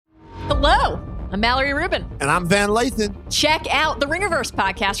Hello, I'm Mallory Rubin. And I'm Van Lathan. Check out the Ringerverse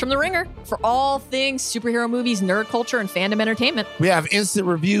podcast from The Ringer for all things superhero movies, nerd culture, and fandom entertainment. We have instant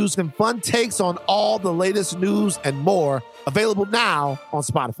reviews and fun takes on all the latest news and more, available now on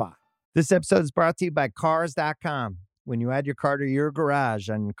Spotify. This episode is brought to you by Cars.com. When you add your car to your garage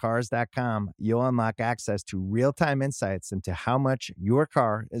on Cars.com, you'll unlock access to real-time insights into how much your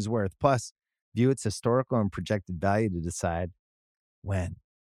car is worth. Plus, view its historical and projected value to decide when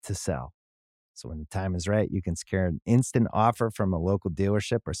to sell. So when the time is right, you can secure an instant offer from a local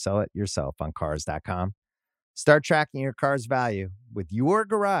dealership or sell it yourself on Cars.com. Start tracking your car's value with your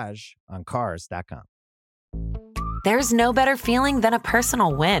garage on Cars.com. There's no better feeling than a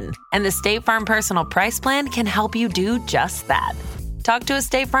personal win, and the State Farm Personal Price Plan can help you do just that. Talk to a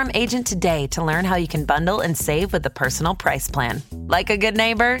State Farm agent today to learn how you can bundle and save with the Personal Price Plan. Like a good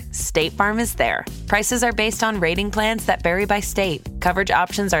neighbor, State Farm is there. Prices are based on rating plans that vary by state. Coverage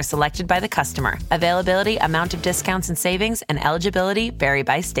options are selected by the customer. Availability, amount of discounts and savings, and eligibility vary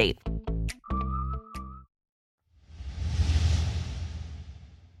by state.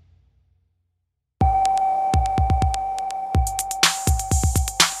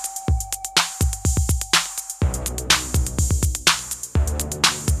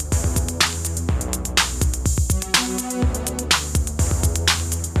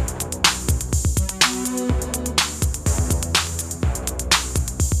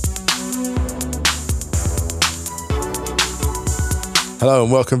 Hello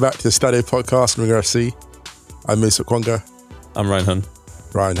and welcome back to the Stadio Podcast from Ringer FC. I'm Musa Kwanga. I'm Ryan Hun.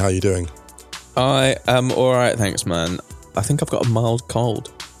 Ryan, how are you doing? I am alright, thanks man. I think I've got a mild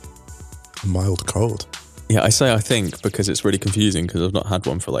cold. A mild cold? Yeah, I say I think because it's really confusing because I've not had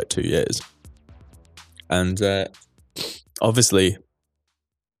one for like 2 years. And obviously,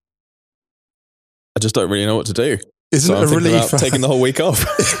 I just don't really know what to do. Isn't it a relief? Taking the whole week off.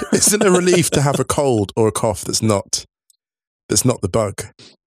 Isn't it a relief to have a cold or a cough that's not the bug?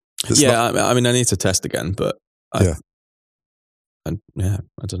 I mean, I need to test again, but I don't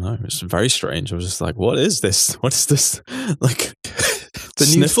know. It's very strange. I was just like, what is this? What is this? Like, the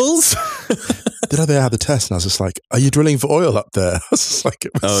sniffles? Did I have the test? And I was just like, are you drilling for oil up there? I was just like,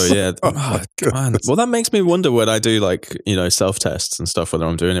 yeah. Oh my man. Well, that makes me wonder when I do like, self-tests and stuff, whether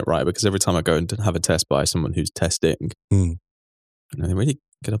I'm doing it right. Because every time I go and have a test by someone who's testing, they really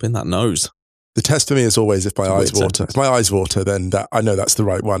get up in that nose. The test for me is always if my eyes water. If my eyes water, then I know that's the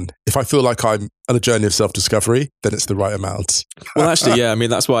right one. If I feel like I'm on a journey of self-discovery, then it's the right amount. Well, actually, yeah. I mean,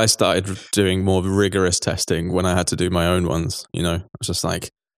 that's why I started doing more rigorous testing when I had to do my own ones. I was just like,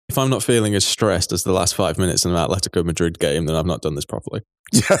 if I'm not feeling as stressed as the last 5 minutes in an Atletico Madrid game, then I've not done this properly.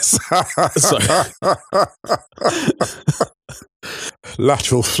 Yes.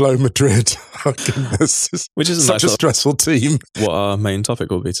 Lateral flow Madrid. Oh, goodness. Which is such a stressful team. What our main topic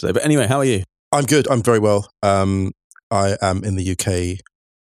will be today. But anyway, how are you? I'm good. I'm very well. I am in the UK,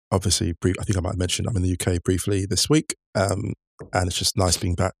 obviously. I think I might have mentioned I'm in the UK briefly this week. And it's just nice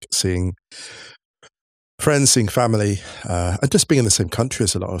being back, seeing friends, seeing family, and just being in the same country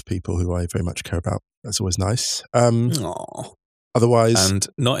as a lot of people who I very much care about. That's always nice. Otherwise... And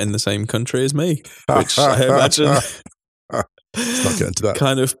not in the same country as me, which I imagine... Let's not get into that.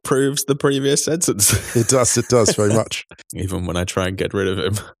 Kind of proves the previous sentence. It does very much. Even when I try and get rid of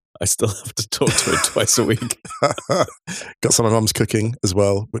him, I still have to talk to him twice a week. Got some of my mum's cooking as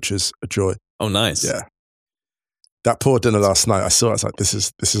well, which is a joy. Oh, nice. Yeah. That poor dinner last night, I was like, this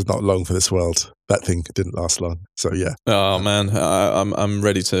is not long for this world. That thing didn't last long. So yeah. Oh man, I'm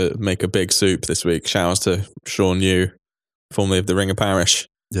ready to make a big soup this week. Showers to Sean Yu, formerly of the Ringer Parish.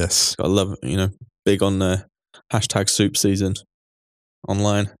 Yes. I love, big on the hashtag soup season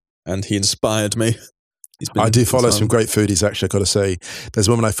online, and he inspired me. I do follow some great foodies, actually, I've got to say. There's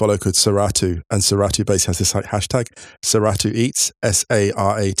a woman I follow called Saratu, and Saratu basically has this hashtag, Saratu Eats,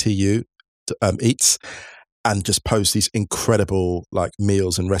 Saratu Eats, and just posts these incredible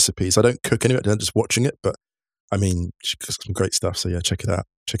meals and recipes. I don't cook any of it, I'm just watching it, but I mean, she's got some great stuff. So yeah, check it out.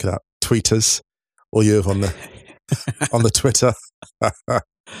 Tweeters, all you have on the Twitter.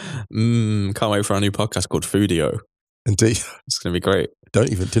 Can't wait for our new podcast called Foodio. Indeed. It's going to be great.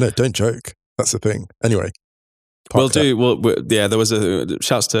 Don't joke. That's the thing. Anyway. There was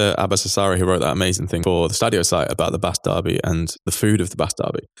shouts to Abbas Asari who wrote that amazing thing for the Stadio site about the Basque Derby and the food of the Basque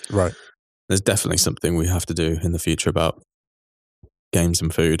Derby. Right. There's definitely something we have to do in the future about games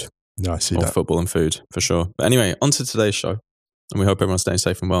and food. No, I see or that. Football and food, for sure. But anyway, on to today's show. And we hope everyone's staying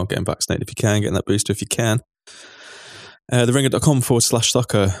safe and well, getting vaccinated if you can, getting that booster if you can.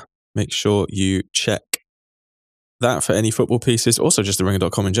 TheRinger.com/soccer. Make sure you check that for any football pieces. Also just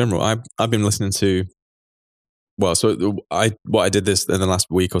TheRinger.com in general. I've been listening to Well, so what I did this in the last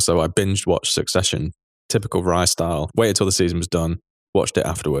week or so, I binge watched Succession, typical Rye style. Waited till the season was done, watched it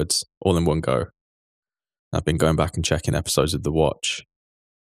afterwards, all in one go. I've been going back and checking episodes of The Watch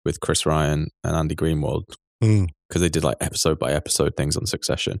with Chris Ryan and Andy Greenwald because they did like episode by episode things on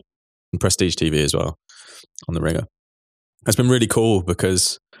Succession and Prestige TV as well on The Ringer. It's been really cool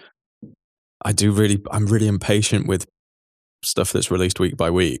because I'm really impatient with stuff that's released week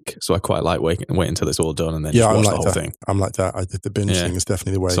by week. So I quite like waiting until it's all done and then just watch the whole thing. I'm like that. The binging is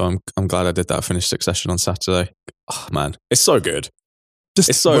definitely the way. So I'm glad I did that. I finished Succession on Saturday. Oh man, it's so good.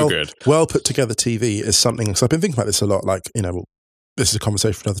 It's so good. Well put together TV is something. So I've been thinking about this a lot. Like, this is a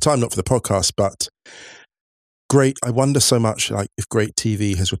conversation for another time, not for the podcast, but great. I wonder so much like if great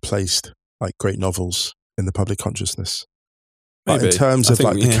TV has replaced like great novels in the public consciousness. Like, in terms of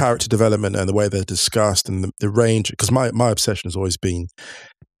the character development and the way they're discussed and the range, because my obsession has always been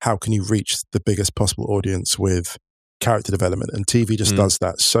how can you reach the biggest possible audience with character development, and TV just does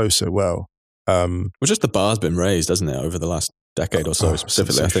that so well. Well, just the bar's been raised, hasn't it, over the last decade or so?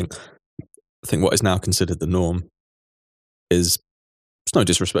 Specifically, I think what is now considered the norm is, it's no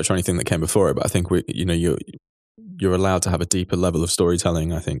disrespect to anything that came before it, but I think you're allowed to have a deeper level of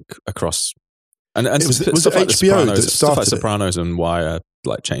storytelling. I think across. And it was HBO that started stuff like Sopranos and Wire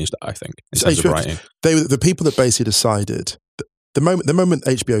changed that, I think, in terms of writing. They were the people that basically decided, the moment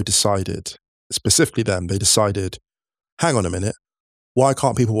HBO decided, specifically them, they decided, hang on a minute, why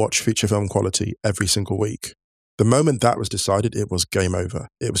can't people watch feature film quality every single week? The moment that was decided, it was game over.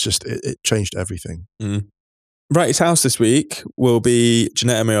 It was just, it changed everything. Wrighty's House this week will be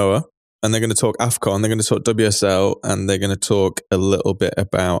Jeanette Ameowa, and they're going to talk AFCON, they're going to talk WSL, and they're going to talk a little bit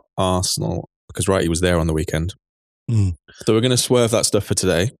about Arsenal, because Wrighty was there on the weekend. So we're going to swerve that stuff for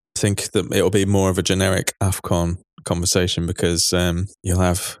today. I think that it'll be more of a generic AFCON conversation because you'll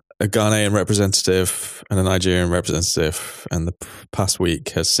have a Ghanaian representative and a Nigerian representative, and the past week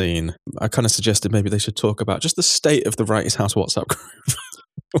has seen, I kind of suggested maybe they should talk about just the state of the Wrighty's House WhatsApp group.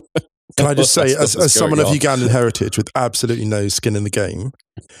 Can I just say, as someone of Ugandan heritage with absolutely no skin in the game,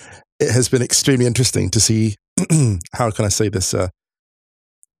 it has been extremely interesting to see, how can I say this, a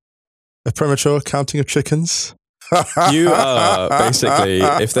premature counting of chickens. You are basically,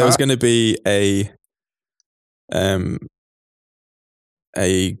 if there was going to be a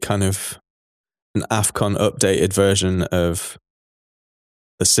kind of an AFCON updated version of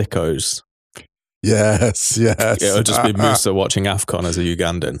the Sickos. Yes. It'll just be Musa watching AFCON as a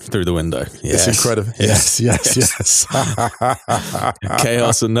Ugandan through the window. Yes. It's incredible. Yes.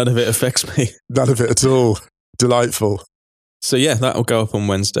 Chaos, and none of it affects me. None of it at all. Delightful. So yeah, that will go up on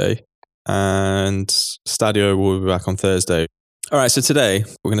Wednesday. And Stadio will be back on Thursday. All right, so today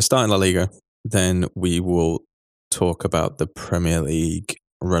we're going to start in La Liga. Then we will talk about the Premier League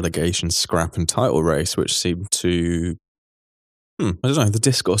relegation scrap and title race, which seemed to, I don't know, the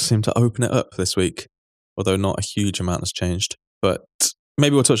discourse seemed to open it up this week, although not a huge amount has changed. But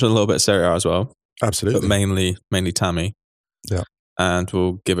maybe we'll touch on a little bit of Serie A as well. Absolutely. But mainly Tammy. Yeah. And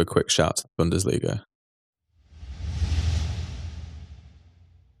we'll give a quick shout to the Bundesliga.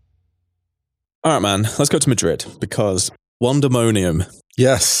 All right, man, let's go to Madrid because Wandemonium.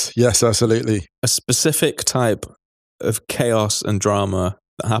 Yes, absolutely. A specific type of chaos and drama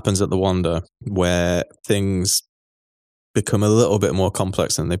that happens at the Wanda where things become a little bit more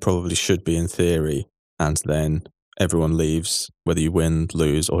complex than they probably should be in theory. And then everyone leaves, whether you win,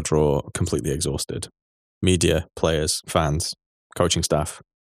 lose, or draw, completely exhausted. Media, players, fans, coaching staff,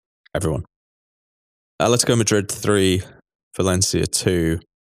 everyone. Atletico Madrid 3, Valencia 2.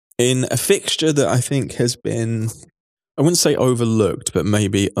 In a fixture that I think has been, I wouldn't say overlooked, but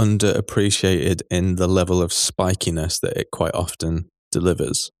maybe underappreciated in the level of spikiness that it quite often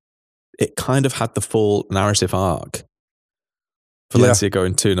delivers. It kind of had the full narrative arc. Valencia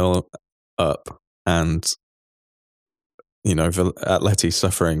going 2-0 up and, Atleti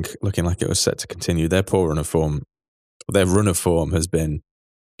suffering, looking like it was set to continue. Their run of form has been,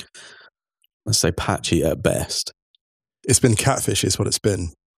 let's say, patchy at best. It's been catfish is what it's been.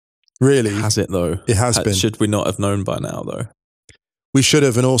 Really? Has it, though? It has been. Should we not have known by now, though? We should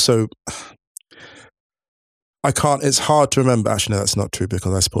have, and also, it's hard to remember. Actually, no, that's not true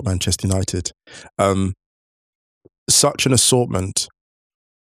because I support Manchester United. Such an assortment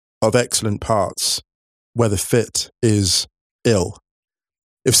of excellent parts where the fit is ill.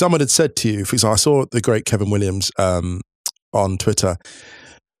 If someone had said to you, for example, I saw the great Kevin Williams on Twitter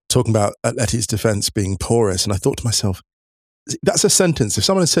talking about Atleti's defence being porous, and I thought to myself, that's a sentence. If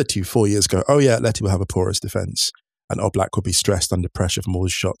someone had said to you 4 years ago, oh yeah, Atleti will have a porous defence and Oblak will be stressed under pressure from all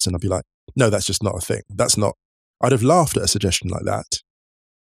his shots, and I'd be like, no, that's just not a thing. I'd have laughed at a suggestion like that.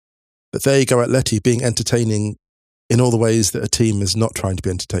 But there you go, Atleti being entertaining in all the ways that a team is not trying to be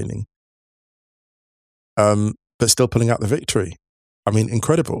entertaining, but still pulling out the victory. I mean,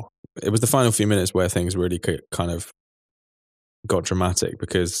 incredible. It was the final few minutes where things really kind of got dramatic,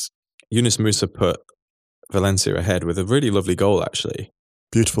 because Yunus Musa put Valencia ahead with a really lovely goal, actually.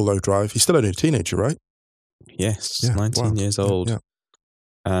 Beautiful low drive. He's still only a teenager, right? Yes, 19 years old. Yeah.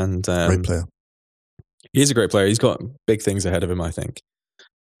 And great player. He's a great player. He's got big things ahead of him, I think.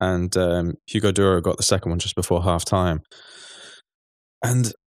 And Hugo Duro got the second one just before half time.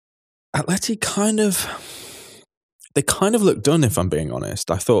 And Atleti kind of looked done, if I'm being honest.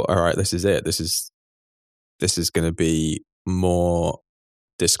 I thought, all right, this is it. This is going to be more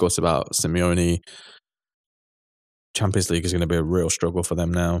discourse about Simeone. Champions League is going to be a real struggle for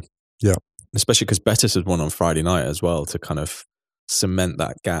them now. Yeah. Especially because Betis had won on Friday night as well, to kind of cement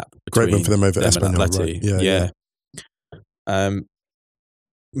that gap between great win for them over Espanyol, and Atleti. Yeah.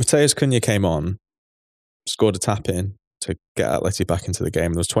 Mateus Cunha came on, scored a tap in to get Atleti back into the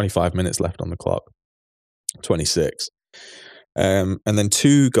game. There was 25 minutes left on the clock, 26. And then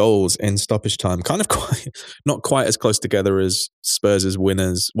 2 goals in stoppage time, kind of not quite as close together as Spurs'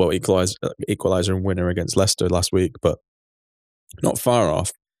 winners, equaliser and winner against Leicester last week, but not far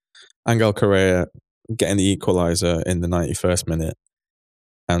off. Angel Correa getting the equaliser in the 91st minute,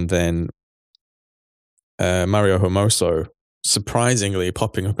 and then Mario Hermoso surprisingly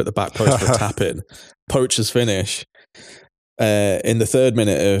popping up at the back post for a tap-in. Poacher's finish in the 3rd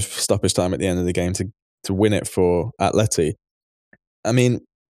minute of stoppage time at the end of the game to win it for Atleti. I mean,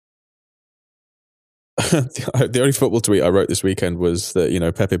 the only football tweet I wrote this weekend was that,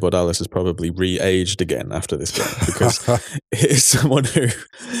 Pepe Bordalás has probably re-aged again after this game, because he's someone who,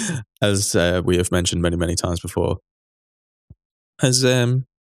 as we have mentioned many, many times before, has, I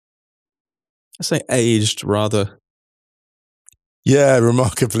say, aged rather... Yeah,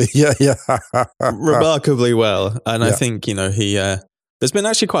 remarkably. Yeah. remarkably well. And I think, he... there's been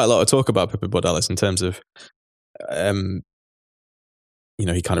actually quite a lot of talk about Pepe Bordalás in terms of...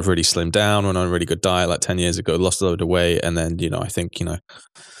 he kind of really slimmed down, went on a really good diet like 10 years ago, lost a load of weight, and then, I think,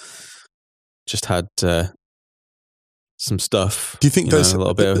 just had some stuff. Do you think there's a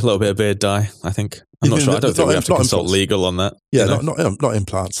little bit of beard dye? I think. I'm not sure. I don't think we have to consult legal on that. Yeah, not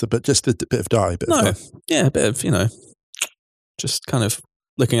implants, but just a bit of dye. A bit of, just kind of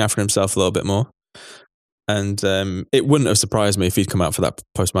looking after himself a little bit more. And it wouldn't have surprised me if he'd come out for that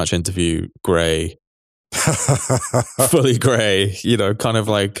post-match interview grey. Fully grey, kind of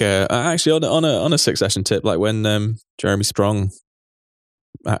like actually on a Succession tip, like when Jeremy Strong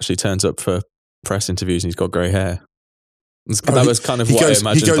actually turns up for press interviews and he's got grey hair. That was kind of what I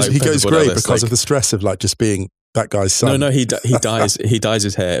imagined. He goes grey because of the stress of like just being that guy's son. No, he dyes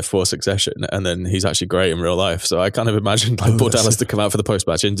his hair for Succession, and then he's actually grey in real life. So I kind of imagined like Bordalás to come out for the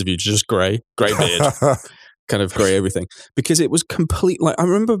post-match interview just grey beard, kind of grey everything, because it was complete. Like I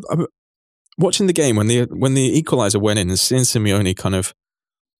remember watching the game when the equaliser went in and seeing Simeone kind of,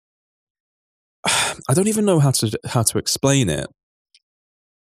 I don't even know how to explain it.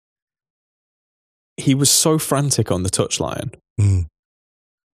 He was so frantic on the touchline. Mm.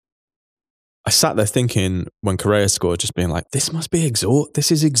 I sat there thinking when Correa scored, just being like, this must be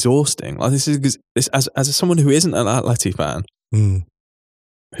this is exhausting. Like this as someone who isn't an Atleti fan,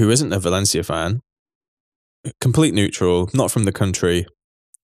 who isn't a Valencia fan, complete neutral, not from the country,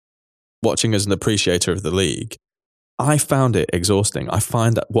 watching as an appreciator of the league, I found it exhausting. I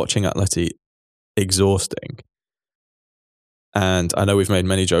find that watching Atleti exhausting. And I know we've made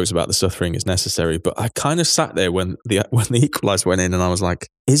many jokes about the suffering is necessary, but I kind of sat there when the equaliser went in and I was like,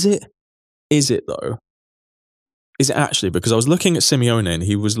 is it? Is it though? Is it actually? Because I was looking at Simeone and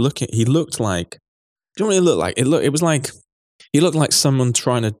he looked like, do you know what he looked like? It was like, he looked like someone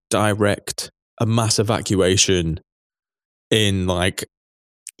trying to direct a mass evacuation in like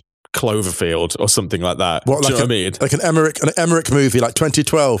Cloverfield or something like that. What, do you know what I mean? Like an Emmerich movie, like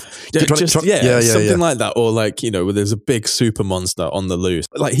 2012. Something like that. Or like, where there's a big super monster on the loose.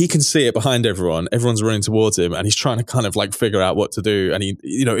 Like he can see it behind everyone. Everyone's running towards him and he's trying to kind of like figure out what to do. And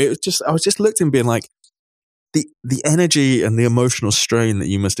I was just looked at him being like, the energy and the emotional strain that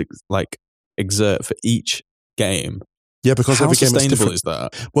you must like exert for each game. Yeah, because how every game sustainable is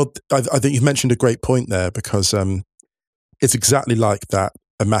that? Well, I think you've mentioned a great point there, because it's exactly like that.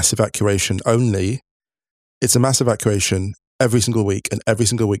 A mass evacuation, only it's a mass evacuation every single week, and every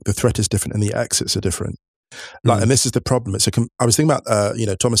single week the threat is different and the exits are different. Like, and this is the problem. I was thinking about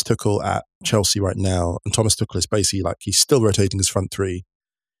Thomas Tuchel at Chelsea right now, and Thomas Tuchel is basically like he's still rotating his front three,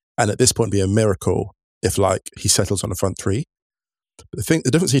 and at this point, it'd be a miracle if like he settles on a front three. But the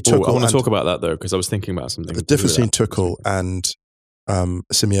difference between Tuchel, I want to talk about that though, because I was thinking about something. The difference between Tuchel and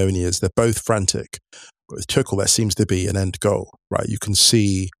Simeone is they're both frantic. with Tuchel, there seems to be an end goal, right? You can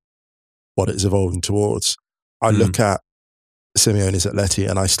see what it is evolving towards. I look at Simeone's Atleti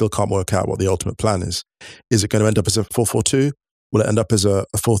and I still can't work out what the ultimate plan is. Is it going to end up as a 4-4-2? Will it end up as a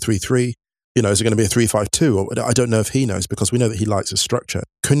 4-3-3? You know, is it going to be a 3-5-2? Or I don't know if he knows, because we know that he likes a structure.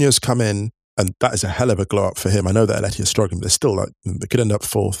 Cunha's come in, and that is a hell of a glow up for him. I know that Atleti is struggling, but they're still like, they could end up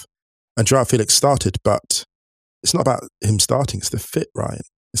fourth. And Joao Felix started, but it's not about him starting. It's the fit, Ryan.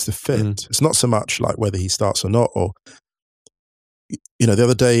 It's the fit. It's not so much like whether he starts or not. Or, you know, the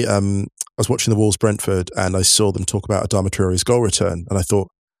other day I was watching the Wolves-Brentford and I saw them talk about Adama Traore's goal return. And I thought,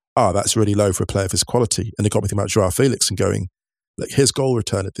 that's really low for a player of his quality. And it got me thinking about Joao Felix and going, like, his goal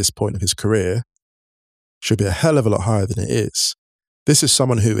return at this point of his career should be a hell of a lot higher than it is. This is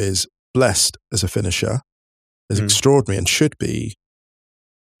someone who is blessed as a finisher, is extraordinary, and should be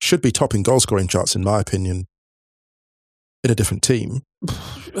topping goal scoring charts, in my opinion, in a different team.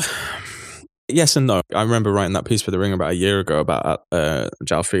 Yes and no. I remember writing that piece for The Ringer about a year ago about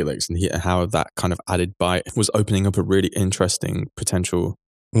Joao Felix and how that kind of added bite was opening up a really interesting potential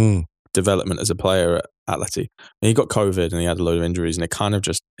development as a player at Atleti. And he got COVID and he had a load of injuries, and it kind of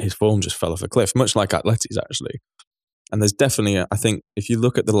just, his form just fell off a cliff, much like Atleti's actually. And there's definitely, I think, if you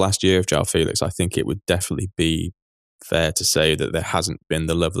look at the last year of Joao Felix, I think it would definitely be fair to say that there hasn't been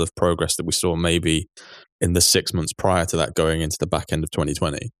the level of progress that we saw maybe in the 6 months prior to that, going into the back end of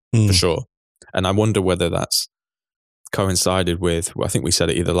 2020, for sure. And I wonder whether that's coincided with, well, I think we said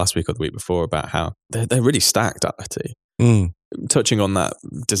it either last week or the week before, about how they're really stacked, Atleti. Touching on that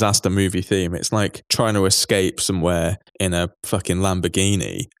disaster movie theme, it's like trying to escape somewhere in a fucking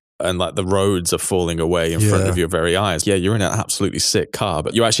Lamborghini and like the roads are falling away in front of your very eyes. Yeah, you're in an absolutely sick car,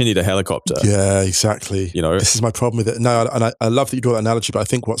 but you actually need a helicopter. Yeah, exactly. You know, this is my problem with it. No, and I love that you draw that analogy, but I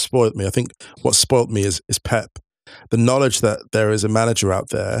think what spoiled me is Pep. The knowledge that there is a manager out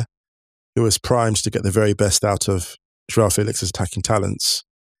there who is primed to get the very best out of Joao Felix's attacking talents.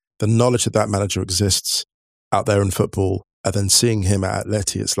 The knowledge that manager exists out there in football, and then seeing him at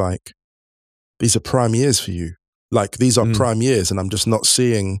Atleti, it's like, these are prime years for you. Like, these are prime years, and I'm just not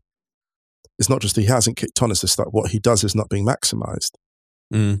seeing. It's not just he hasn't kicked on, it's just like what he does is not being maximised.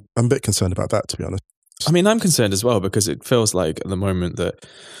 I'm a bit concerned about that, to be honest. I mean, I'm concerned as well, because it feels like at the moment that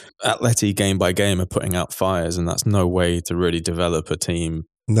Atleti game by game are putting out fires, and that's no way to really develop a team.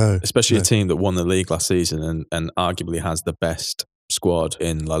 No. Especially a team that won the league last season and arguably has the best squad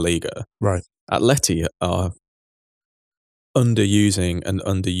in La Liga. Right. Atleti are underusing and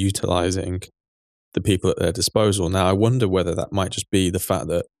underutilising the people at their disposal. Now, I wonder whether that might just be the fact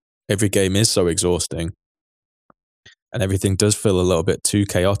that every game is so exhausting and everything does feel a little bit too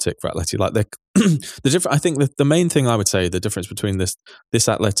chaotic for Atleti. Like I think the main thing I would say, the difference between this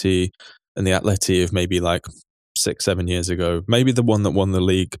Atleti and the Atleti of maybe like 6-7 years ago, maybe the one that won the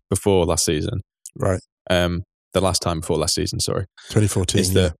league before last season, right? The last time before last season, sorry, 2014.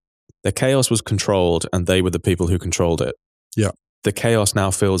 Is that the chaos was controlled and they were the people who controlled it. Yeah. The chaos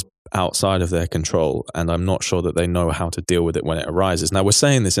now feels outside of their control, and I'm not sure that they know how to deal with it when it arises. Now, we're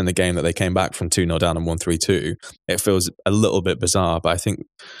saying this in the game that they came back from 2-0 down and won 3-2. It feels a little bit bizarre, but I think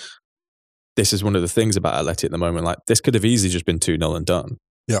this is one of the things about Atleti at the moment. Like, this could have easily just been 2-0 and done.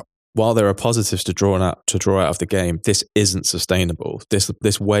 Yeah. While there are positives to draw out of the game, this isn't sustainable.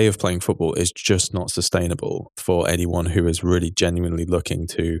 This way of playing football is just not sustainable for anyone who is really genuinely looking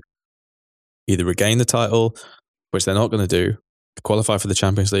to either regain the title, which they're not going to do, qualify for the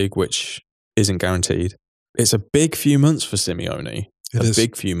Champions League, which isn't guaranteed. It's a big few months for Simeone.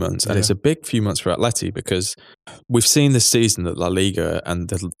 Big few months. And it's a big few months for Atleti, because we've seen this season that La Liga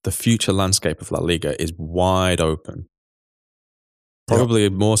and the future landscape of La Liga is wide open. Probably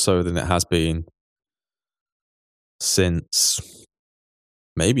more so than it has been since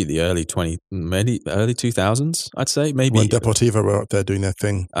maybe the early 2000s, I'd say. Maybe when Deportivo were up there doing their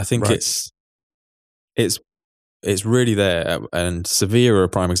thing. I think it's really there, and Sevilla are a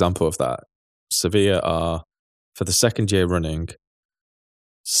prime example of that. Sevilla are, for the second year running,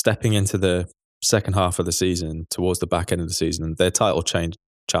 stepping into the second half of the season, towards the back end of the season. Their title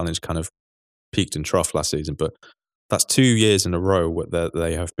challenge kind of peaked and troughed last season, but that's 2 years in a row where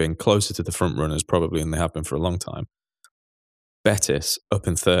they have been closer to the front runners probably than they have been for a long time. Betis up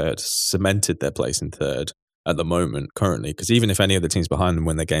in third, cemented their place in third at the moment, currently, because even if any of the teams behind them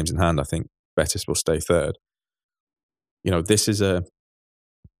win their games in hand, I think Betis will stay third. You know, this is a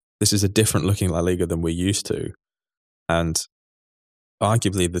different looking La Liga than we're used to, and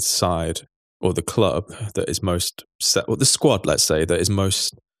arguably the side or the club that is most the squad, let's say, that is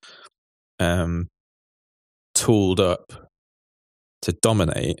most tooled up to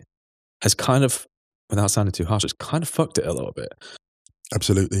dominate has kind of, without sounding too harsh, it's kind of fucked it a little bit.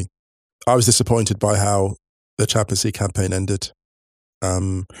 Absolutely. I was disappointed by how the Champions League campaign ended,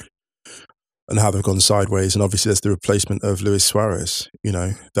 and how they've gone sideways. And obviously, there's the replacement of Luis Suarez. You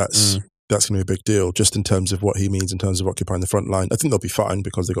know, that's going to be a big deal, just in terms of what he means in terms of occupying the front line. I think they'll be fine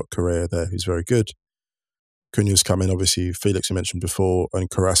because they've got Correa there, who's very good. Cunha's come in, obviously. Felix, you mentioned before, and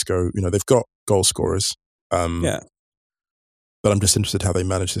Carrasco. You know, they've got goal scorers. But I'm just interested how they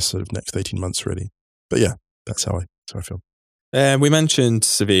manage this sort of next 18 months, really. But yeah, that's how I feel. We mentioned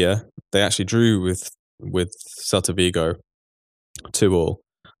Sevilla. They actually drew with Celta Vigo 2-2,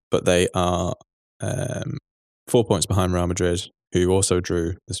 but they are 4 points behind Real Madrid, who also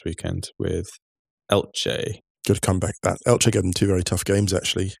drew this weekend with Elche. Good comeback. That Elche gave them 2 very tough games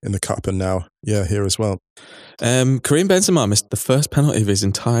actually in the cup, and now here as well. Karim Benzema missed the first penalty of his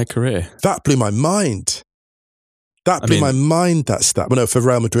entire career. That blew my mind. That stat. Well, no, for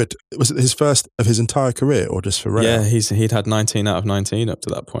Real Madrid, was it his first of his entire career, or just for Real? Yeah, he'd had 19 out of 19 up to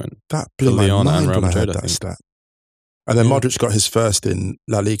that point. That blew my Lyon mind and Real when Madrid, I heard that stat. And then Modric got his first in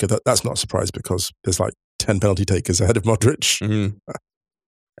La Liga. That's not a surprise because there's like 10 penalty takers ahead of Modric. Mm-hmm.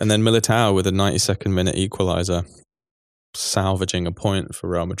 And then Militao with a 92nd minute equaliser, salvaging a point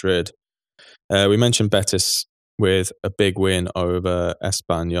for Real Madrid. We mentioned Betis with a big win over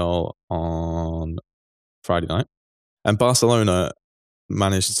Espanyol on Friday night. And Barcelona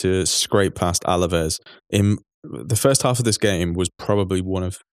managed to scrape past Alaves. In the first half of this game was probably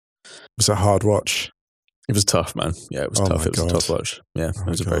It was a hard watch. It was tough, man. Yeah, it was tough. It was a tough watch. Yeah, it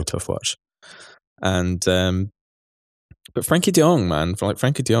was a very tough watch. And but Frankie de Jong, man,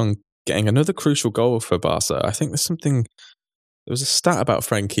 Frankie de Jong getting another crucial goal for Barca. I think there was a stat about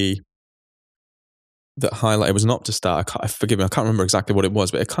Frankie that highlighted, it was an Opta stat, forgive me, I can't remember exactly what it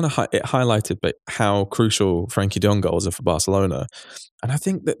was, but it kind of it highlighted how crucial Frankie de Jong goals are for Barcelona. And I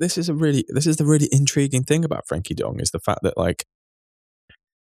think that this is the really intriguing thing about Frankie de Jong, is the fact that, like,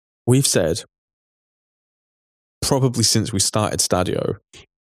 we've said probably since we started Stadio,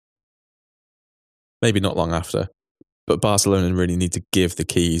 maybe not long after, but Barcelona really need to give the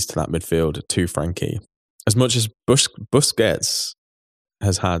keys to that midfield to Frankie. As much as Busquets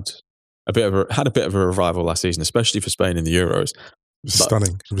has had a bit of a revival last season, especially for Spain in the Euros. It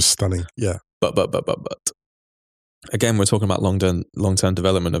was stunning. Yeah. But again, we're talking about long-term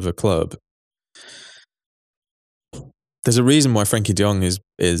development of a club. There's a reason why Frankie de Jong is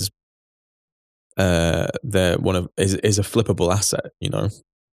a flippable asset, you know.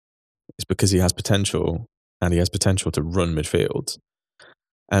 It's because he has potential, and he has potential to run midfield.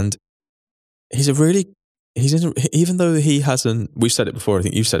 And even though he hasn't, we've said it before, I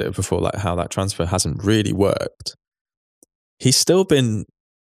think you've said it before, like how that transfer hasn't really worked, he's still been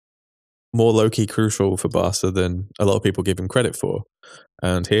more low-key crucial for Barca than a lot of people give him credit for.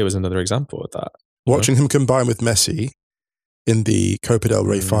 And here was another example of that. Watching him combine with Messi in the Copa del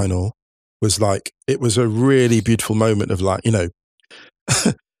Rey final was like, it was a really beautiful moment of, like, you know,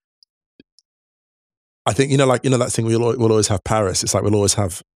 I think, you know, that thing, we'll always have Paris. It's like we'll always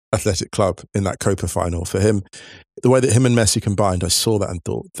have Athletic Club in that Copa final. For him, the way that him and Messi combined, I saw that and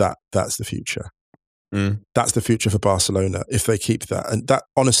thought that's the future. That's the future for Barcelona if they keep that. And that,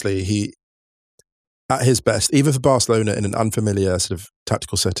 honestly, he, at his best, even for Barcelona in an unfamiliar sort of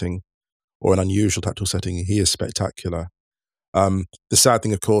tactical setting or an unusual tactical setting, he is spectacular. The sad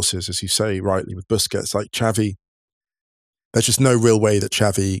thing, of course, is, as you say rightly, with Busquets, like Xavi, there's just no real way that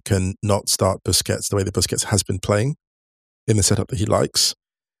Xavi can not start Busquets the way that Busquets has been playing in the setup that he likes.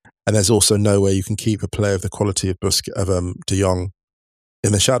 And there's also no way you can keep a player of the quality of de Jong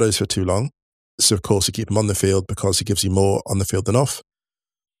in the shadows for too long. So, of course, you keep him on the field because he gives you more on the field than off.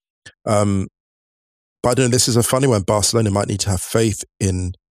 But I don't know, this is a funny one. Barcelona might need to have faith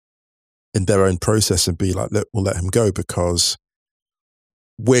in their own process and be like, look, we'll let him go because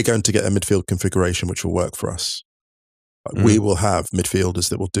we're going to get a midfield configuration which will work for us. We will have midfielders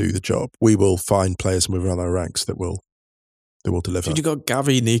that will do the job. We will find players and within our ranks that will deliver. Dude, you got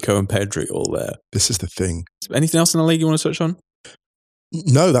Gavi, Nico, and Pedri all there. This is the thing. Anything else in the league you want to touch on?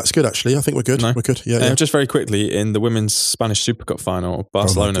 No, that's good, actually. I think we're good. No? We're good. Yeah. Just very quickly, in the Women's Spanish Super Cup final,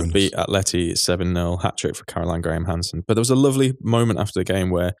 Barcelona beat Atleti 7-0, hat-trick for Caroline Graham-Hansen. But there was a lovely moment after the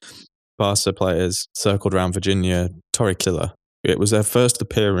game where Barca players circled around Virginia Torrecilla. It was their first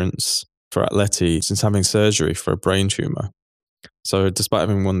appearance for Atleti since having surgery for a brain tumour. So despite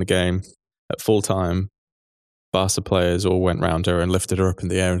having won the game at full time, Barca players all went round her and lifted her up in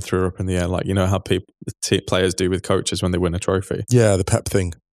the air and threw her up in the air, like, you know how players do with coaches when they win a trophy. Yeah, the pep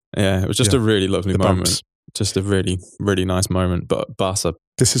thing. Yeah, it was just a really lovely moment. Bumps. Just a really, really nice moment. But Barca...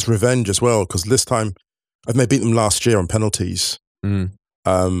 This is revenge as well, because this time, they beat them last year on penalties. So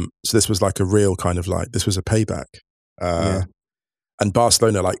this was like a real kind of like, this was a payback. And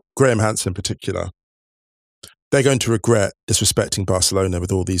Barcelona, like Graham Hansen in particular, they're going to regret disrespecting Barcelona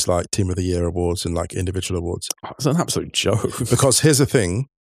with all these like Team of the Year awards and like individual awards. Oh, it's an absolute joke. Because here's the thing.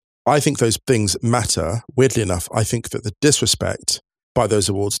 I think those things matter. Weirdly enough, I think that the disrespect by those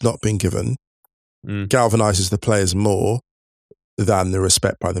awards not being given galvanizes the players more than the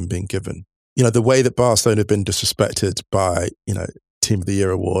respect by them being given. You know, the way that Barcelona have been disrespected by, you know, Team of the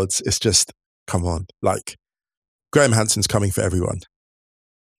Year awards, it's just, come on. Like, Graham Hansen's coming for everyone.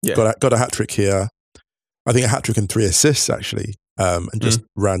 Yeah. Got a hat-trick here. I think a hat-trick and 3 assists, actually, and just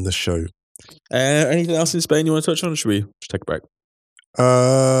ran the show. Anything else in Spain you want to touch on, or should we just take a break?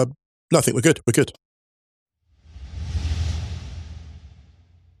 No, I think we're good. We're good.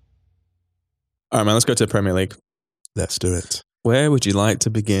 All right, man, let's go to the Premier League. Let's do it. Where would you like to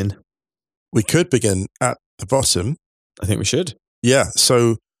begin? We could begin at the bottom. I think we should. Yeah,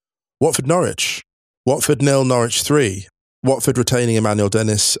 so Watford-Norwich. Watford 0, Norwich 3. Watford retaining Emmanuel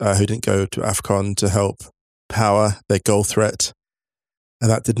Dennis, who didn't go to AFCON to help power their goal threat.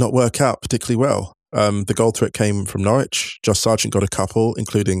 And that did not work out particularly well. The goal threat came from Norwich. Josh Sargent got a couple,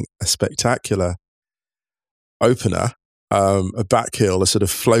 including a spectacular opener, a back heel, a sort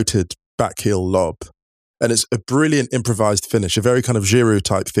of floated back heel lob. And it's a brilliant improvised finish, a very kind of Giroud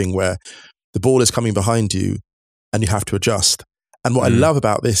type thing where the ball is coming behind you and you have to adjust. And what I love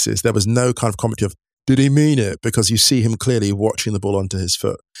about this is there was no kind of commentary of, did he mean it? Because you see him clearly watching the ball onto his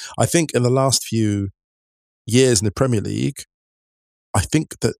foot. I think in the last few years in the Premier League, I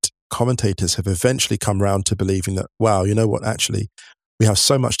think that commentators have eventually come round to believing that, wow, you know what, actually, we have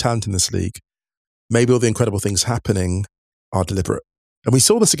so much talent in this league. Maybe all the incredible things happening are deliberate. And we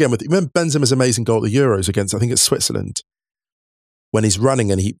saw this again with, remember Benzema's amazing goal at the Euros against, I think it's Switzerland, when he's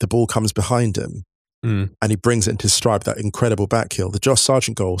running and the ball comes behind him and he brings it into his stride, that incredible back heel. The Josh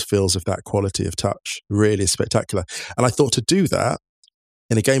Sargent goal feels of that quality of touch, really spectacular. And I thought to do that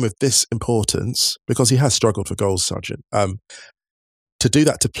in a game of this importance, because he has struggled for goals, Sargent, to do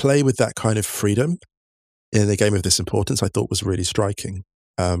that, to play with that kind of freedom in a game of this importance, I thought was really striking.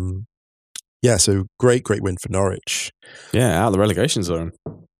 Yeah, so great win for Norwich. Yeah, out of the relegation zone.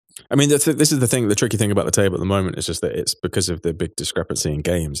 I mean, this is the thing, the tricky thing about the table at the moment is just that it's because of the big discrepancy in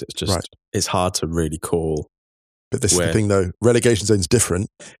games. It's just, It's hard to really call. But this is the thing though, relegation zone's different.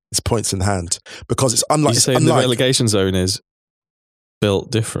 It's points in hand. Because it's unlike... You're saying the relegation zone is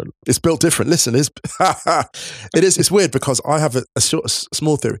built different? It's built different. Listen, it's weird because I have a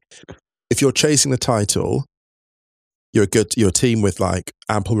small theory. If you're chasing the title, you're a team with like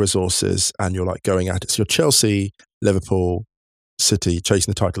ample resources and you're like going at it. So you're Chelsea, Liverpool, City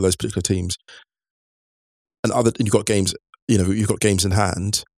chasing the title, those particular teams. And you've got games, you've got games in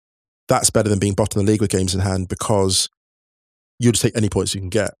hand. That's better than being bottom of the league with games in hand because you just take any points you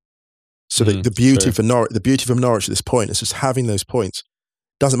can get. So the beauty for Norwich at this point is just having those points.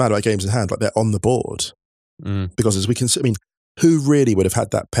 Doesn't matter about games in hand, like they're on the board. Because as we can see, I mean, who really would have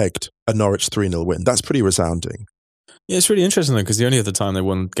had that pegged a Norwich 3-0 win? That's pretty resounding. Yeah, it's really interesting though, because the only other time they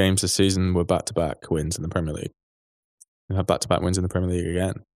won games this season were back-to-back wins in the Premier League. They have back-to-back wins in the Premier League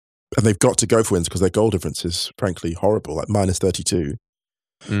again. And they've got to go for wins because their goal difference is frankly horrible, like minus 32.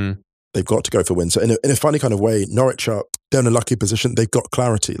 They've got to go for wins. So in a funny kind of way, Norwich they're in a lucky position. They've got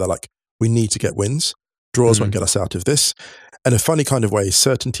clarity. They're like, we need to get wins. Draws won't get us out of this. In a funny kind of way,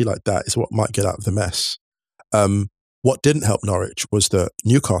 certainty like that is what might get out of the mess. What didn't help Norwich was that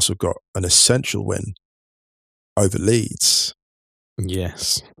Newcastle got an essential win over Leeds.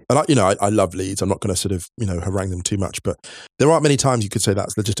 Yes. And I love Leeds. I'm not going to sort of, harangue them too much, but there aren't many times you could say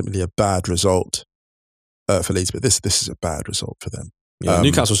that's legitimately a bad result for Leeds, but this is a bad result for them. Yeah,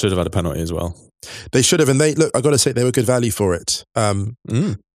 Newcastle should have had a penalty as well. They should have, and I've got to say, they were good value for it.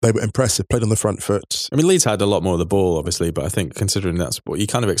 They were impressive, played on the front foot. I mean, Leeds had a lot more of the ball, obviously, but I think considering that's what you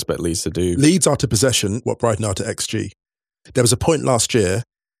kind of expect Leeds to do. Leeds are to possession what Brighton are to XG. There was a point last year,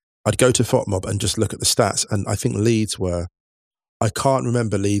 I'd go to FOTMob and just look at the stats, and I think I can't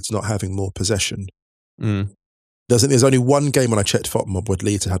remember Leeds not having more possession. There's only one game when I checked FOTMob where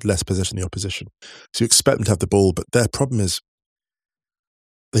Leeds had less possession than the opposition. So you expect them to have the ball, but their problem is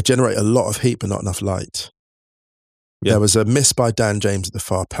they generate a lot of heat but not enough light. Yeah. There was a miss by Dan James at the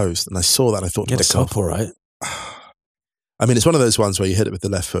far post, and I saw that and I thought to myself, a couple, right? I mean, it's one of those ones where you hit it with the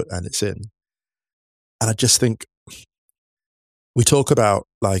left foot and it's in. And I just think we talk about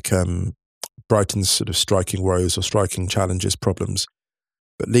like Brighton's sort of striking woes or striking challenges, problems,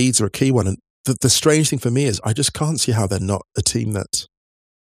 but Leeds are a key one. And the strange thing for me is I just can't see how they're not a team that...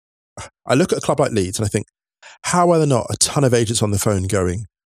 I look at a club like Leeds and I think, how are there not a ton of agents on the phone going,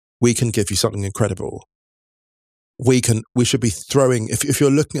 we can give you something incredible? we should be throwing, if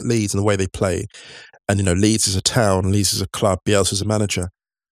you're looking at Leeds and the way they play, and Leeds as a town, Leeds as a club, Bielsa as a manager,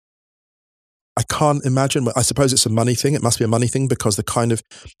 I can't imagine. I suppose it's a money thing. It must be a money thing because the kind of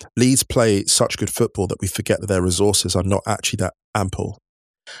Leeds play such good football that we forget that their resources are not actually that ample.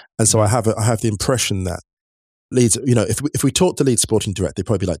 And so I have the impression that Leeds, if we talk to Leeds Sporting Direct, they'd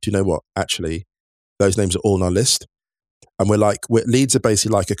probably be like, do you know what? Actually, those names are all on our list. And Leeds are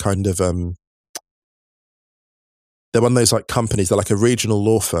basically like a kind of, they're one of those like companies, they're like a regional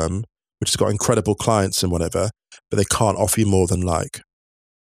law firm, which has got incredible clients and whatever, but they can't offer you more than like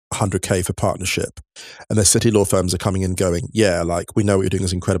 100K for partnership. And their city law firms are coming in going, yeah, like we know what you're doing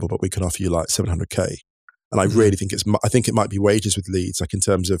is incredible, but we can offer you like 700K. And I really think I think it might be wages with Leeds, like in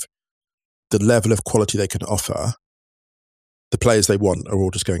terms of the level of quality they can offer. The players they want are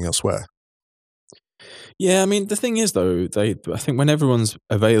all just going elsewhere. Yeah, I mean, the thing is though, I think when everyone's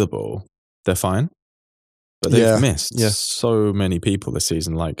available, they're fine. But they've missed so many people this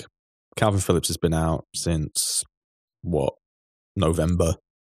season. Like Calvin Phillips has been out since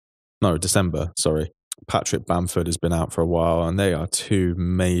December, sorry. Patrick Bamford has been out for a while, and they are two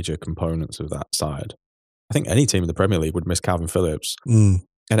major components of that side. I think any team in the Premier League would miss Calvin Phillips, and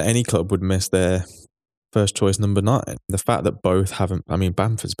any club would miss their first choice number 9. The fact that both haven't, I mean,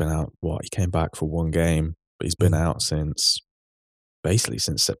 Bamford's been out, he came back for one game, but he's been out since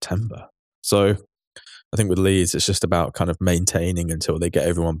September. So I think with Leeds, it's just about kind of maintaining until they get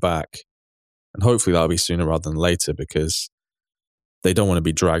everyone back. And hopefully that'll be sooner rather than later, because they don't want to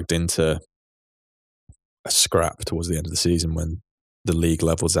be dragged into a scrap towards the end of the season when the league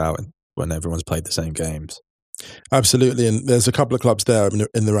levels out and when everyone's played the same games. Absolutely. And there's a couple of clubs there in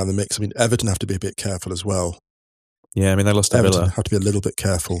and around the mix. I mean, Everton have to be a bit careful as well. Yeah, I mean, they lost to Villa. Have to be a little bit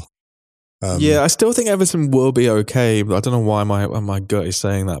careful. I still think Everton will be okay, but I don't know why my gut is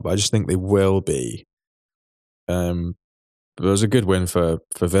saying that, but I just think they will be. It was a good win for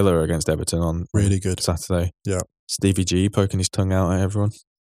Villa against Everton on really good Saturday. Yeah. Stevie G poking his tongue out at everyone.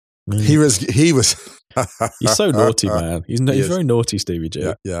 He was. He's so naughty, man. He's very naughty, Stevie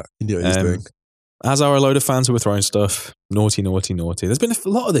G. Yeah. He knew what he was doing. As are a load of fans who were throwing stuff. Naughty, naughty, naughty. There's been a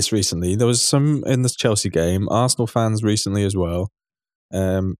lot of this recently. There was some in this Chelsea game. Arsenal fans recently as well.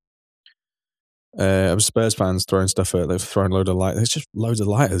 Spurs fans throwing stuff at. They've thrown a load of light. There's just loads of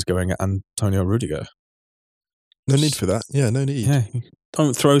lighters going at Antonio Rudiger. No need for that. Yeah, no need. Yeah,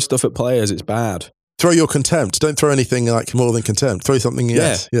 don't throw stuff at players. It's bad. Throw your contempt. Don't throw anything like more than contempt. Throw something.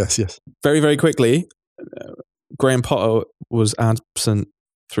 Yes. Very, very quickly. Graham Potter was absent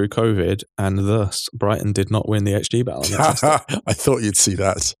through COVID, and thus Brighton did not win the XG battle. I thought you'd see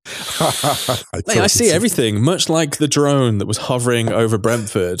that. I see everything, much like the drone that was hovering over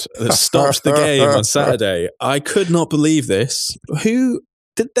Brentford that stopped the game on Saturday. I could not believe this. Who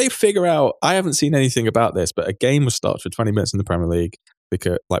did they figure out? I haven't seen anything about this, but a game was stopped for 20 minutes in the Premier League,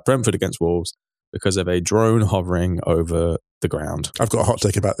 because, like Brentford against Wolves, because of a drone hovering over the ground. I've got a hot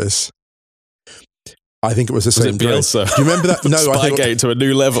take about this. I think it was the same drone. Do you remember that? No, I think Spygate to a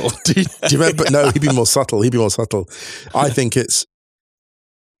new level. Do you remember? No, he'd be more subtle. I think it's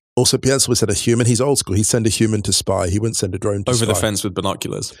also Bielsa would send a human. He's old school. He'd send a human to spy. He wouldn't send a drone to over spy. The fence with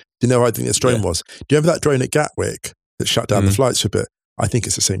binoculars. Do you know what I think this drone was? Do you remember that drone at Gatwick that shut down the flights for a bit? I think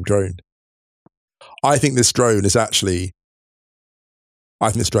it's the same drone. I think this drone is actually. I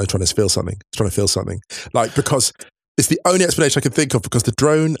think this drone's trying to feel something. It's trying to feel something. Like, because it's the only explanation I can think of, because the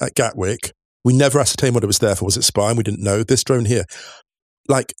drone at Gatwick, we never ascertained what it was there for. Was it spying? We didn't know. This drone here,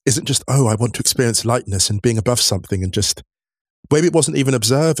 like, isn't just, I want to experience lightness and being above something, and just, maybe it wasn't even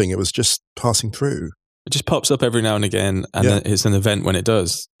observing. It was just passing through. It just pops up every now and again, and then it's an event when it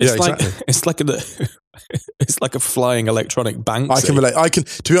does. It's it's like a flying electronic Banksy. I can relate.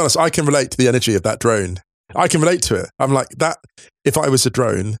 To be honest, I can relate to the energy of that drone. I can relate to it. I'm like that. If I was a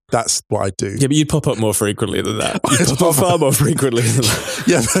drone, that's what I'd do. Yeah, but you'd pop up more frequently than that. You'd pop up far more frequently than that.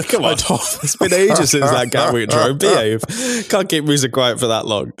 Yeah, come on. It's been ages since that Gatwick drone. Behave. Can't keep music quiet for that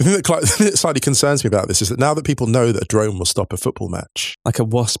long. The thing that slightly concerns me about this is that now that people know that a drone will stop a football match, like a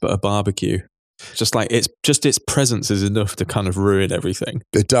wasp at a barbecue. Just like its presence is enough to kind of ruin everything.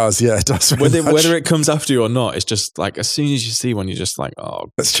 It does, yeah, it does. Whether it comes after you or not, it's just like as soon as you see one, you're just like, oh,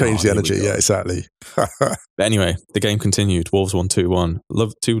 let's change the energy. Yeah, exactly. But anyway, the game continued. Wolves won 2-1.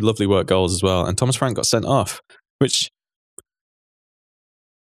 Two lovely work goals as well. And Thomas Frank got sent off, which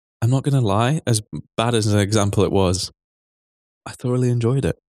I'm not going to lie, as bad as an example it was, I thoroughly enjoyed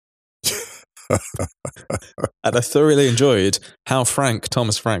it. And I thoroughly enjoyed how frank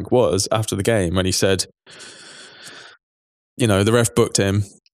Thomas Frank was after the game when he said, the ref booked him,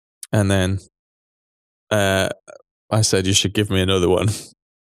 and then I said, you should give me another one.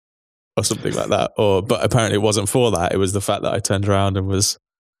 or something like that. But apparently it wasn't for that. It was the fact that I turned around and was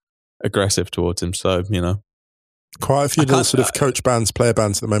aggressive towards him. So, quite a few little sort of coach bands, player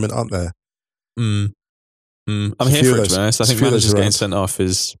bands at the moment, aren't there? I'm here for it, to be honest. I think managers getting sent off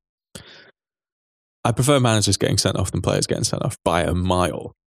is... I prefer managers getting sent off than players getting sent off by a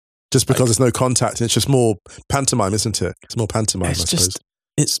mile. Just because there's no contact. It's just more pantomime, isn't it? It's more pantomime, I suppose.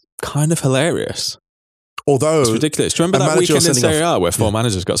 It's kind of hilarious. Although... It's ridiculous. Do you remember that weekend in Serie A where 4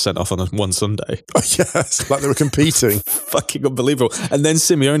 managers got sent off on one Sunday? Oh, yes. Like they were competing. Fucking unbelievable. And then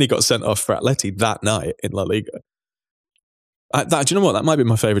Simeone got sent off for Atleti that night in La Liga. Do you know what? That might be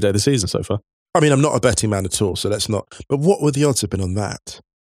my favourite day of the season so far. I mean, I'm not a betting man at all, so let's not... But what would the odds have been on that?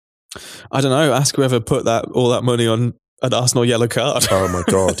 I don't know. Ask whoever put all that money on an Arsenal yellow card. Oh my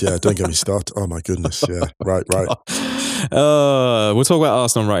God, yeah, don't get me started. Oh my goodness, yeah, right. We'll talk about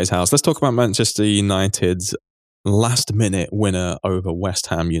Arsenal right his house. Let's talk about Manchester United's last minute winner over West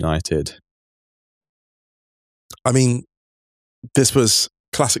Ham United. I mean, this was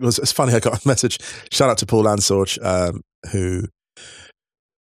classic. It's funny, I got a message, shout out to Paul Lansorge, who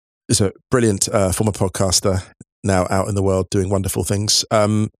is a brilliant former podcaster, now out in the world doing wonderful things.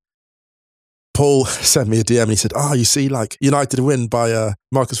 Paul sent me a DM and he said, you see, like, United win by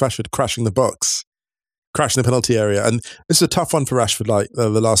Marcus Rashford crashing the box, crashing the penalty area. And this is a tough one for Rashford, like the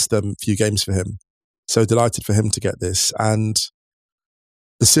last few games for him. So delighted for him to get this. And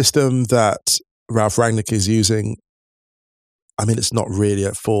the system that Ralf Rangnick is using, I mean, it's not really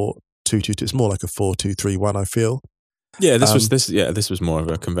a 4-2-2-2. It's more like a 4-2-3-1, I feel. Yeah, this was more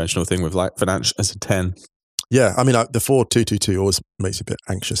of a conventional thing with like Fernandes as a 10. Yeah, I mean, the 4-2-2-2 always makes you a bit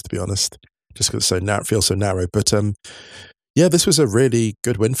anxious, to be honest, just because it feels so narrow. But yeah, this was a really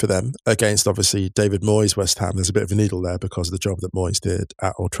good win for them against, obviously, David Moyes' West Ham. There's a bit of a needle there because of the job that Moyes did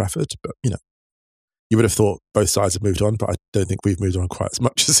at Old Trafford. But, you would have thought both sides have moved on, but I don't think we've moved on quite as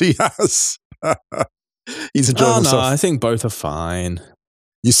much as he has. He's enjoying himself. No, I think both are fine.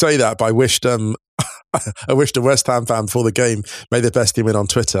 You say that, but I wished a West Ham fan before the game made their best team win on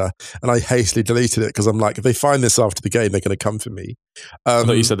Twitter, and I hastily deleted it because I'm like, if they find this after the game, they're going to come for me. I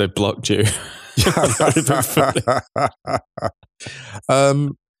thought you said they blocked you.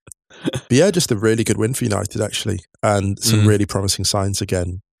 But yeah, just a really good win for United, actually, and some really promising signs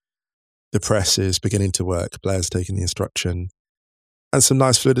again. The press is beginning to work, Blair's taking the instruction, and some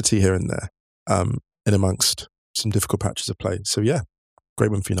nice fluidity here and there in amongst some difficult patches of play. So yeah,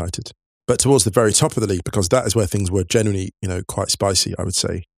 great win for United. But towards the very top of the league, because that is where things were genuinely, quite spicy, I would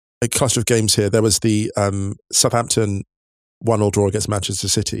say. A cluster of games here. There was the Southampton 1-1 draw against Manchester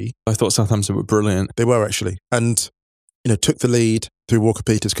City. I thought Southampton were brilliant. They were, actually. And, took the lead through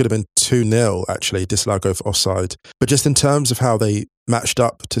Walker-Peters. Could have been 2-0, actually. Disallowed go for offside. But just in terms of how they matched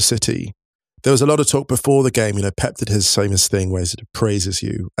up to City, there was a lot of talk before the game. Pep did his famous thing where he praises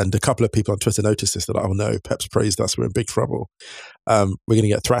you. And a couple of people on Twitter noticed this. They're like, oh no, Pep's praised us. We're in big trouble. We're going to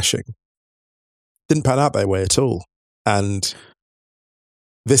get thrashing. Didn't pan out that way at all. And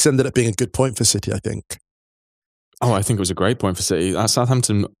this ended up being a good point for City, I think. Oh, I think it was a great point for City.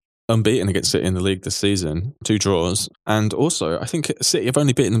 Southampton unbeaten against City in the league this season, 2 draws. And also, I think City have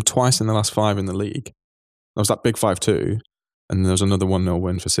only beaten them twice in the last 5 in the league. There was that big 5-2, and there was another 1-0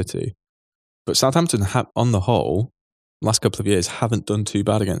 win for City. But Southampton, on the whole, last couple of years, haven't done too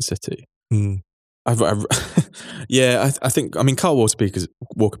bad against City. I think, Carl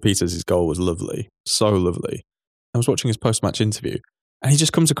Walker-Peters' goal was lovely. So lovely. I was watching his post-match interview, and he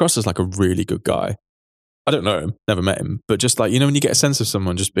just comes across as like a really good guy. I don't know him, never met him, but just like, when you get a sense of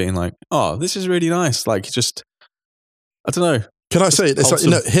someone just being like, oh, this is really nice. Like, just, I don't know. Can I say it? It's like,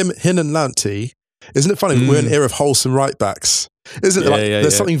 him and Lamptey, isn't it funny? We're in an era of wholesome right backs. Isn't it?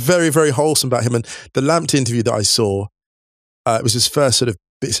 There's something very, very wholesome about him. And the Lamptey interview that I saw, it was his first sort of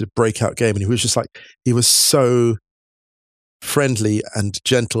breakout game, and he was just like, he was so friendly and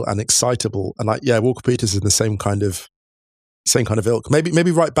gentle and excitable. And Walker-Peters is in the same kind of ilk.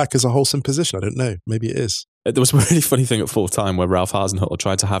 Maybe right back is a wholesome position. I don't know. Maybe it is. There was a really funny thing at full time where Ralph Hasenhüttl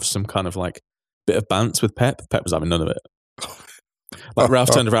tried to have some kind of like bit of bants with Pep. Pep was having none of it. Like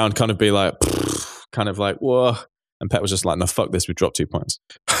Ralph turned around, kind of be like, kind of like, whoa. And Pep was just like, no, fuck this, we dropped 2 points.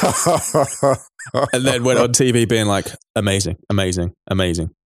 And then went on TV being like, amazing. One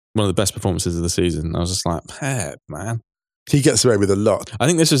of the best performances of the season. And I was just like, Pep, man. He gets away with a lot. I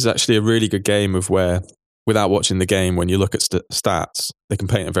think this is actually a really good game of where, without watching the game, when you look at stats, they can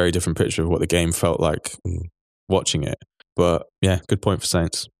paint a very different picture of what the game felt like watching it. But yeah, good point for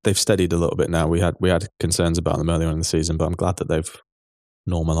Saints. They've steadied a little bit now. We had concerns about them earlier in the season, but I'm glad that they've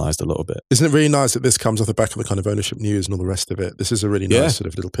normalised a little bit. Isn't it really nice that this comes off the back of the kind of ownership news and all the rest of it? This is a really nice sort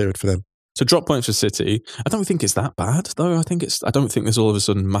of little period for them. So drop points for City. I don't think it's that bad, though. I don't think this all of a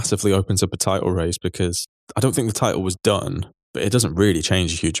sudden massively opens up a title race, because I don't think the title was done, but it doesn't really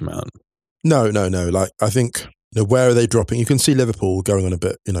change a huge amount. No. Like, I think, where are they dropping? You can see Liverpool going on a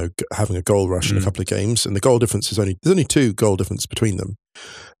bit, having a goal rush in a couple of games, and the goal difference there's only 2 goal difference between them.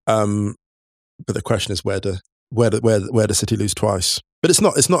 But the question is, where does City lose twice? But it's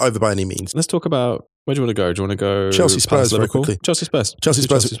not over by any means. Let's talk about, where do you want to go? Do you want to go Chelsea Spurs very Liverpool? quickly? Chelsea Spurs. Chelsea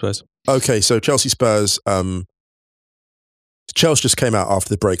Spurs. Okay, so Chelsea Spurs. Chelsea just came out after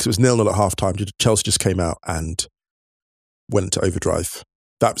the break. So it was 0-0 at half time. Chelsea just came out and went into overdrive.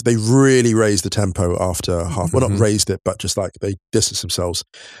 They really raised the tempo after half. Well, not raised it, but just like they distanced themselves.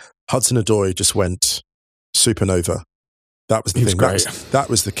 Hudson-Odoi just went supernova. That was the thing. That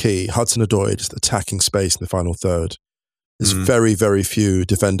was the key. Hudson-Odoi just attacking space in the final third. There's very, very few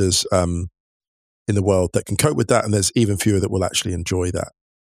defenders in the world that can cope with that, and there's even fewer that will actually enjoy that.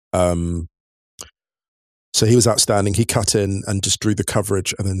 So he was outstanding. He cut in and just drew the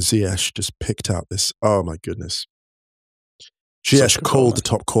coverage, and then Ziyech just picked out this. Oh my goodness! Ziyech called the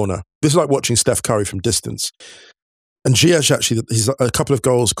top corner. This is like watching Steph Curry from distance. And Ziyech actually, he's a couple of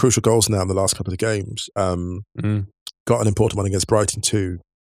goals, crucial goals now in the last couple of games. Got an important one against Brighton too.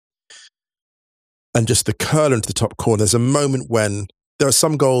 And just the curler into the top corner. There's a moment when there are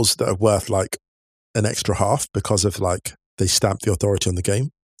some goals that are worth like an extra half because of like they stamp the authority on the game.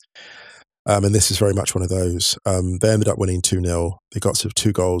 And this is very much one of those. They ended up winning 2-0. They got sort of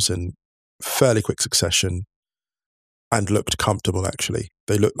 2 goals in fairly quick succession and looked comfortable, actually.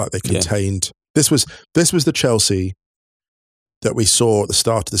 They looked like they contained. Yeah. This was the Chelsea that we saw at the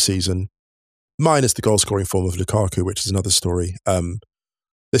start of the season, minus the goal-scoring form of Lukaku, which is another story.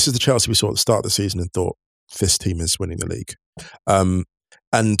 This is the Chelsea we saw at the start of the season and thought, this team is winning the league.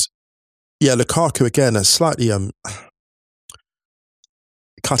 And yeah, Lukaku, again, a slightly...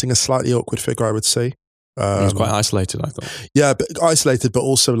 cutting a slightly awkward figure, I would say. He was quite isolated, I thought. Yeah, but isolated, but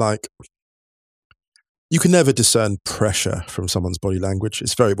also like you can never discern pressure from someone's body language.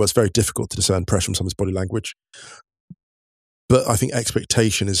 It's very difficult to discern pressure from someone's body language. But I think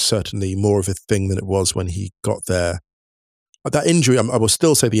expectation is certainly more of a thing than it was when he got there. That injury, I will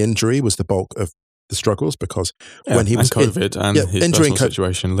still say the injury was the bulk of the struggles, because when he was COVID and his personal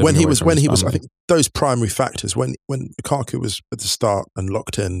situation, when he was, I think those primary factors, when Lukaku was at the start and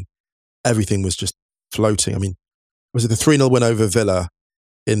locked in, everything was just floating. I mean, was it the 3-0 win over Villa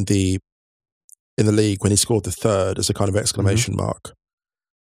in the league when he scored the third as a kind of exclamation mark?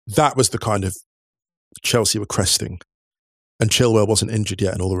 That was the kind of Chelsea were cresting, and Chilwell wasn't injured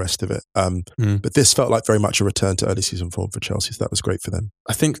yet and all the rest of it. But this felt like very much a return to early season form for Chelsea, so that was great for them.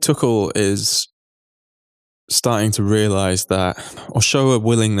 I think Tuchel is starting to realise that, or show a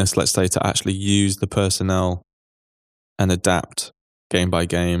willingness, let's say, to actually use the personnel and adapt game by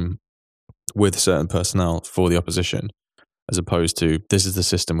game with certain personnel for the opposition, as opposed to, this is the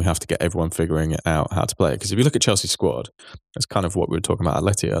system, we have to get everyone figuring it out how to play it. Because if you look at Chelsea's squad, it's kind of what we were talking about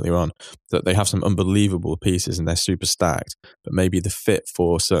Atleti earlier on, that they have some unbelievable pieces and they're super stacked, but maybe the fit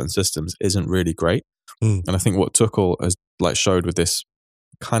for certain systems isn't really great. And I think what Tuchel has like showed with this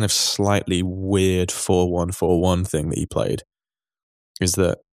kind of slightly weird 4-1-4-1 thing that he played is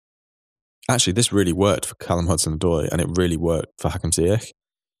that actually this really worked for Callum Hudson-Odoi and it really worked for Hakim Ziyech.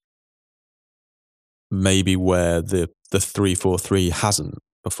 Maybe where the 3-4-3 hasn't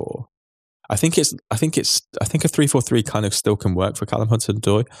before. I think a 3-4-3 kind of still can work for Callum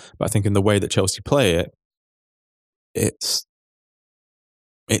Hudson-Odoi, but I think in the way that Chelsea play it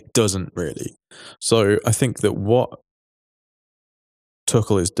doesn't really. So I think that what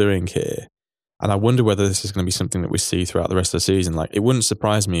Tuchel is doing here, and I wonder whether this is going to be something that we see throughout the rest of the season. Like, it wouldn't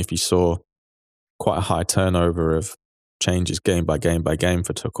surprise me if you saw quite a high turnover of changes game by game by game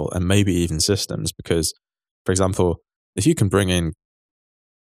for Tuchel, and maybe even systems, because, for example, if you can bring in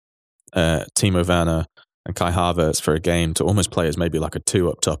Timo Werner and Kai Havertz for a game to almost play as maybe like a 2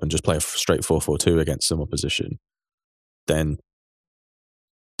 up top and just play a straight 4-4-2 against some opposition, then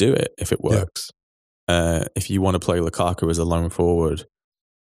do it if it works. Yeah. If you want to play Lukaku as a lone forward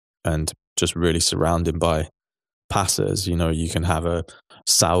and just really surround him by passers, you can have a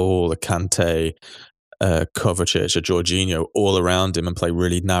Saul, a Kante, a Kovacic, a Jorginho all around him and play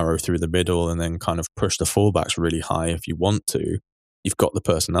really narrow through the middle and then kind of push the fullbacks really high if you want to. You've got the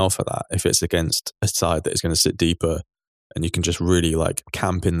personnel for that. If it's against a side that is going to sit deeper and you can just really like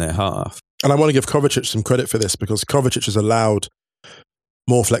camp in their half. And I want to give Kovacic some credit for this, because Kovacic has allowed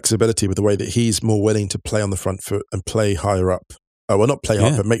more flexibility with the way that he's more willing to play on the front foot and play higher up. Well, not play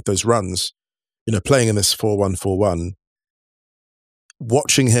up, but make those runs. Playing in this 4-1-4-1,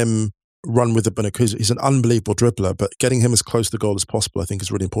 watching him run with the ball. He's an unbelievable dribbler, but getting him as close to the goal as possible, I think,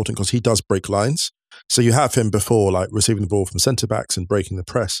 is really important because he does break lines. So you have him before, like receiving the ball from centre backs and breaking the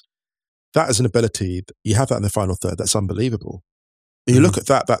press. That is an ability. You have that in the final third. That's unbelievable. And you look at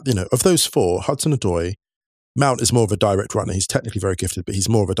that, of those four, Hudson-Odoi, Mount is more of a direct runner. He's technically very gifted, but he's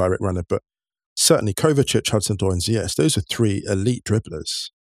more of a direct runner. But certainly Kovacic, Hudson-Odoi, and Ziyech, those are three elite dribblers.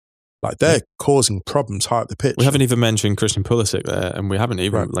 Like they're causing problems high up the pitch. We haven't even mentioned Christian Pulisic there, and we haven't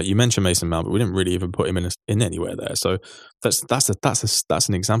even like you mentioned Mason Mount, but we didn't really even put him in anywhere there. So that's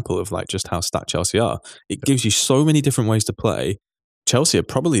an example of like just how stacked Chelsea are. It gives you so many different ways to play. Chelsea are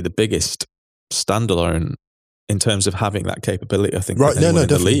probably the biggest standalone in terms of having that capability. I think right. No, in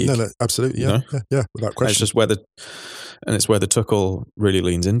definitely. The league. No, absolutely. Yeah, yeah, without question. It's just whether Tuchel really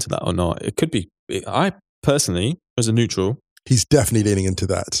leans into that or not. It could be. I personally, as a neutral. He's definitely leaning into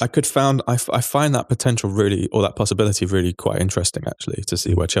that. I find that potential really, or that possibility really quite interesting actually, to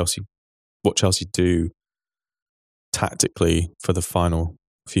see what Chelsea do tactically for the final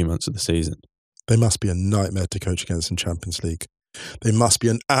few months of the season. They must be a nightmare to coach against in Champions League. They must be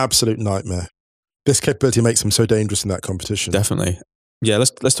an absolute nightmare. This capability makes them so dangerous in that competition. Definitely. Yeah,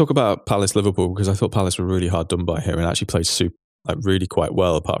 let's talk about Palace Liverpool, because I thought Palace were really hard done by here and actually played really quite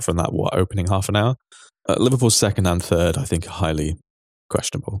well apart from that opening half an hour. Liverpool's second and third, I think, are highly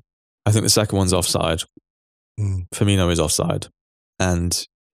questionable. I think the second one's offside. Firmino is offside, and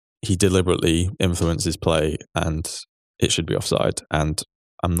he deliberately influences play, and it should be offside. And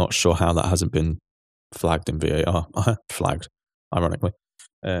I'm not sure how that hasn't been flagged in VAR. Flagged, ironically.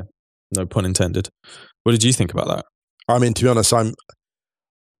 No pun intended. What did you think about that? I mean, to be honest, I'm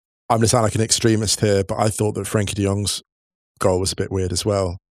going to sound like an extremist here, but I thought that Frankie de Jong's goal was a bit weird as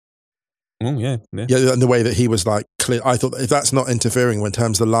well. Oh, yeah. Yeah, and the way that he was like clear, I thought if that's not interfering in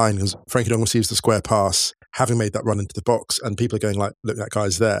terms of the line, because Frankie de Jong receives the square pass, having made that run into the box, and people are going like, "Look, that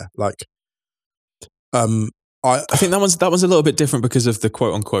guy's there." Like, I think that one's a little bit different because of the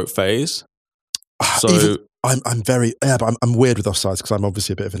quote unquote phase. So I'm very but I'm weird with offsides because I'm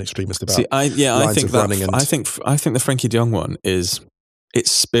obviously a bit of an extremist about. I think the Frankie de Jong one it's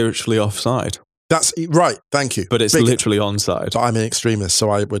spiritually offside. That's right. Thank you. But it's literally onside. But I'm an extremist, so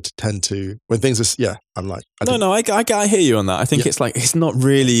I would tend to, when things are, I'm like... I hear you on that. I think it's like, it's not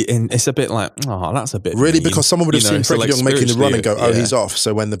really it's a bit like, that's a bit really mean. Because someone would have seen Frankie de Jong making the run and go, he's off.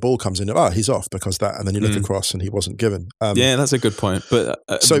 So when the ball comes in, he's off because that, and then you look across and he wasn't given. That's a good point. But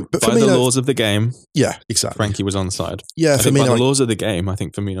by Firmino, the laws of the game, yeah, exactly. Frankie was onside. Yeah, by the laws of the game, I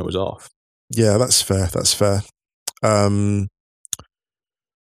think Firmino was off. Yeah, that's fair.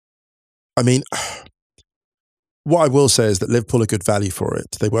 I mean... What I will say is that Liverpool are good value for it.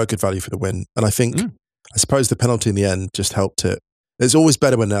 They were good value for the win. And I think, I suppose the penalty in the end just helped it. It's always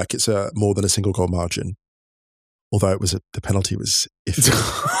better when it's more than a single goal margin. Although the penalty was iffy.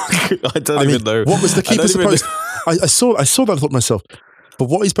 I don't even know. What was the keeper supposed to... I saw that, I thought to myself, but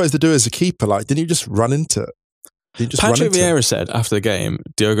what are you supposed to do as a keeper? Like, didn't you just run into it? Patrick Vieira said after the game,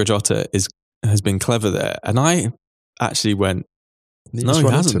 Diogo Jota has been clever there. And I actually went, no, he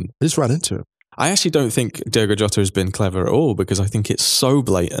hasn't. He just ran into it. I actually don't think Diogo Jota has been clever at all because I think it's so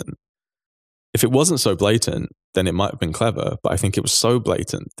blatant. If it wasn't so blatant, then it might have been clever, but I think it was so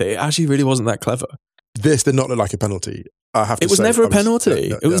blatant that it actually really wasn't that clever. This did not look like a penalty. I have to say. It was never a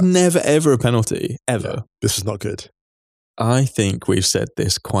penalty. It was never, ever a penalty, ever. Yeah, this is not good. I think we've said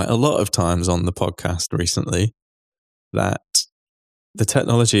this quite a lot of times on the podcast recently, that the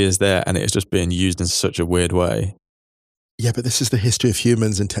technology is there and it is just being used in such a weird way. Yeah, but this is the history of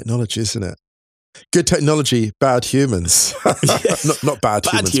humans and technology, isn't it? Good technology, bad humans. not bad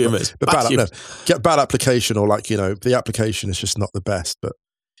humans. But bad application, or the application is just not the best. But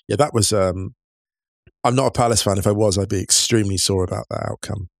yeah, that was, I'm not a Palace fan. If I was, I'd be extremely sore about that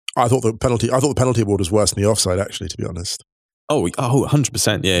outcome. I thought the penalty award was worse than the offside, actually, to be honest. Oh,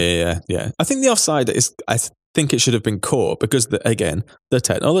 100%. Yeah. I think the offside I think it should have been caught because, again, the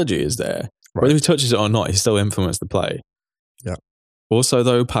technology is there. Right. Whether he touches it or not, he still influenced the play. Yeah. Also,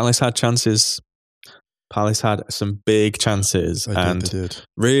 though, Palace had chances. Palace had some big chances. They did.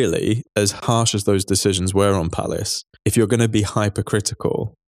 Really, as harsh as those decisions were on Palace, if you're going to be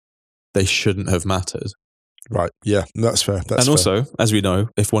hypercritical, they shouldn't have mattered. Right, yeah, that's fair. Also, as we know,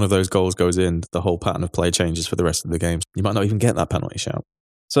 if one of those goals goes in, the whole pattern of play changes for the rest of the games. You might not even get that penalty shout.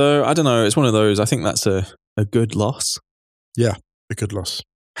 So, I don't know, it's one of those, I think that's a good loss. Yeah, a good loss.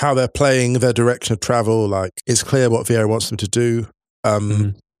 How they're playing, their direction of travel, it's clear what Vieira wants them to do.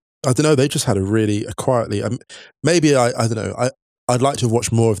 I don't know. They just had quietly. Maybe I don't know. I'd like to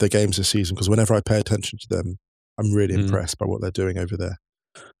watch more of their games this season because whenever I pay attention to them, I'm really impressed by what they're doing over there.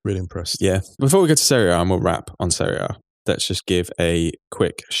 Really impressed. Yeah. Before we get to Serie A, and we'll wrap on Serie A. let's just give a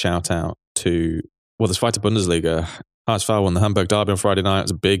quick shout out to, well, the Zweite Bundesliga. HSV won the Hamburg Derby on Friday night. It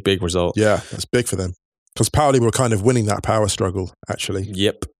was a big, big result. Yeah, that's big for them. Because Pauli were kind of winning that power struggle, actually.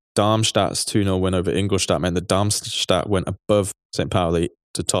 Yep. Darmstadt's 2-0 win over Ingolstadt meant that Darmstadt went above St. Pauli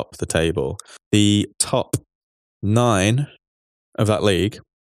to top the table. The top 9 of that league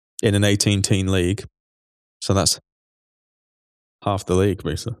in an 18-team league. So that's half the league,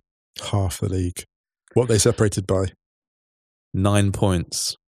 Risa. Half the league. What they separated by? 9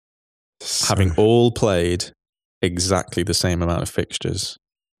 points. So, Having all played exactly the same amount of fixtures.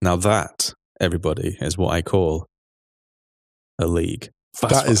 Now that, everybody, is what I call a league.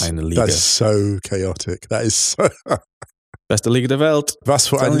 that is so chaotic. That is so... Beste Liga der Welt. Was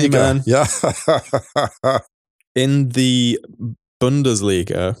für eine Telling you, Liga. man. Yeah. In the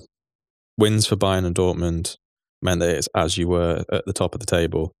Bundesliga, wins for Bayern and Dortmund meant that it's as you were at the top of the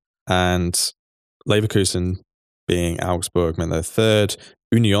table. And Leverkusen being Augsburg meant they're third.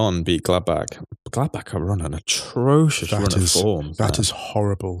 Union beat Gladbach. Gladbach are on an atrocious run of form. That is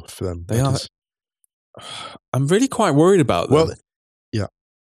horrible for them. I'm really quite worried about them. Well, yeah.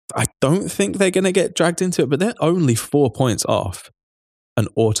 I don't think they're going to get dragged into it, but they're only 4 points off an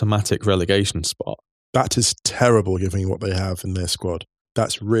automatic relegation spot. That is terrible given what they have in their squad.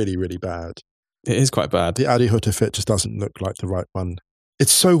 That's really, really bad. It is quite bad. The Adi Hutter fit just doesn't look like the right one.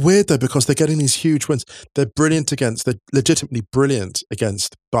 It's so weird though, because they're getting these huge wins. They're legitimately brilliant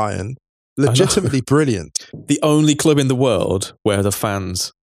against Bayern. Legitimately brilliant. The only club in the world where the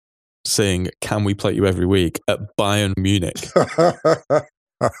fans sing, "Can we play you every week?" at Bayern Munich.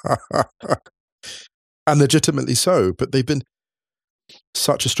 And legitimately so, but they've been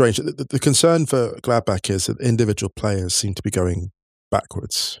such a strange... The concern for Gladbach is that individual players seem to be going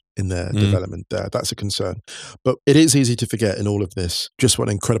backwards in their development there. That's a concern. But it is easy to forget in all of this just what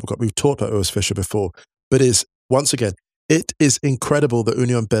an incredible club. We've talked about Urs Fischer before, but once again, it is incredible that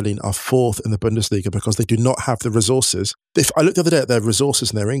Union Berlin are fourth in the Bundesliga because they do not have the resources. I looked the other day at their resources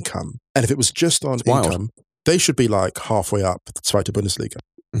and their income, and if it was just on income, they should be like halfway up the Zweite Bundesliga.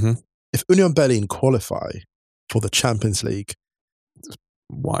 Mm-hmm. If Union Berlin qualify for the Champions League,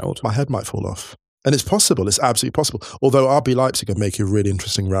 wild. My head might fall off. And it's possible. It's absolutely possible. Although RB Leipzig are making a really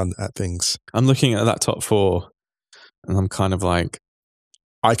interesting run at things. I'm looking at that top 4 and I'm kind of like,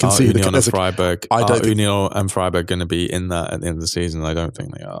 I can see Union and Freiburg. Union and Freiburg going to be in that at the end of the season? I don't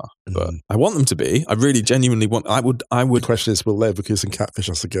think they are. But I want them to be. I really genuinely want... I would. The question is, will Leverkusen catfish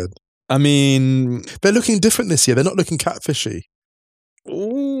us again? I mean... They're looking different this year. They're not looking catfishy.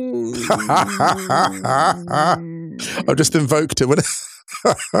 I've just invoked it.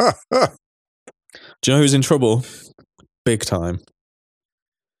 Do you know who's in trouble? Big time.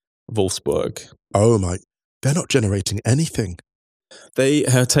 Wolfsburg. Oh my, they're not generating anything. They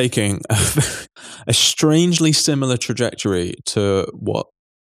are taking a strangely similar trajectory to what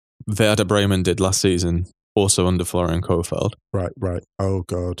Werder Bremen did last season, also under Florian Kohfeldt. Right. Oh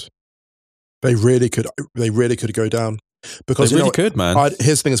God. They really could go down. Because they really could, man.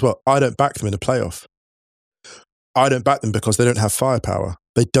 Here's the thing as well. I don't back them in a playoff. I don't back them because they don't have firepower.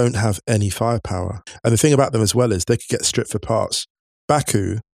 They don't have any firepower. And the thing about them as well is they could get stripped for parts.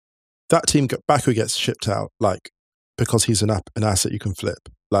 Baku gets shipped out, because he's an asset you can flip.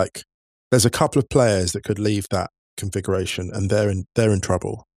 There's a couple of players that could leave that configuration and they're in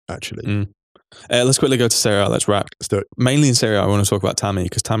trouble, actually. Let's quickly go to Serie A. Let's wrap. Let's do it. Mainly in Serie A, I want to talk about Tammy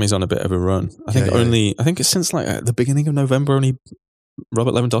because Tammy's on a bit of a run. I think it's since at the beginning of November, only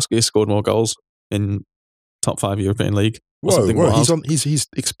Robert Lewandowski has scored more goals in top 5 European league. Whoa! He's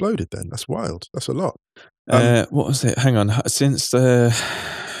exploded. Then that's wild. That's a lot. What was it? Hang on. Since let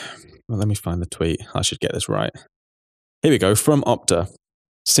me find the tweet. I should get this right. Here we go. From Opta.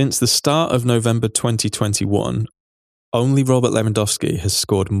 Since the start of November 2021, only Robert Lewandowski has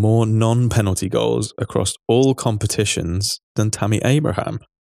scored more non-penalty goals across all competitions than Tammy Abraham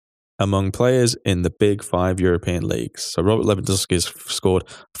among players in the big 5 European leagues. So Robert Lewandowski has scored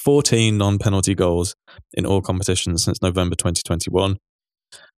 14 non-penalty goals in all competitions since November 2021.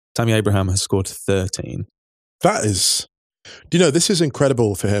 Tammy Abraham has scored 13. That is... this is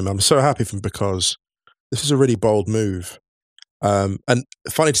incredible for him. I'm so happy for him because this is a really bold move. And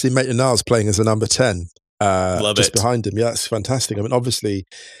funny to see Maitland-Niles playing as a number 10. Just behind him. Yeah, that's fantastic. I mean, obviously,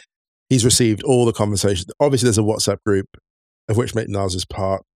 he's received all the conversations. Obviously, there's a WhatsApp group of which Maitland-Niles is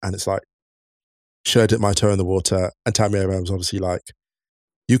part, and it's should I dip my toe in the water? And Tammy Abraham's obviously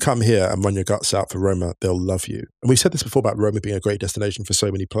you come here and run your guts out for Roma, they'll love you. And we've said this before about Roma being a great destination for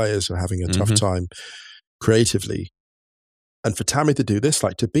so many players who are having a tough time creatively. And for Tammy to do this,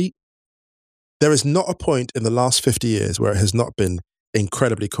 there is not a point in the last 50 years where it has not been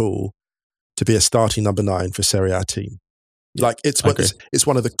incredibly cool to be a starting number 9 for Serie A team. Yeah, like it's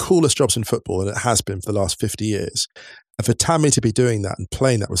one of the coolest jobs in football, and it has been for the last 50 years. And for Tammy to be doing that and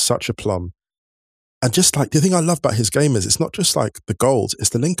playing that with such aplomb, and just like the thing I love about his game is it's not just like the goals, it's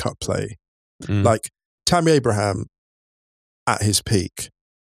the link-up play. Like Tammy Abraham at his peak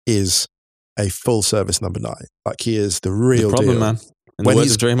is a full-service number 9. Like he is the real the problem, deal. man. In the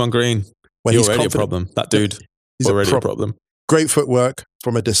words of Draymond Green, he's already a problem. That dude, he's already a problem. Great footwork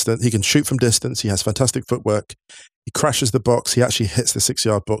from a distance. He can shoot from distance. He has fantastic footwork. He crashes the box. He actually hits the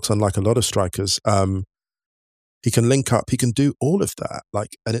 6-yard box, unlike a lot of strikers. He can link up. He can do all of that.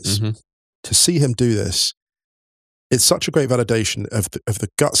 Like, and it's to see him do this. It's such a great validation of the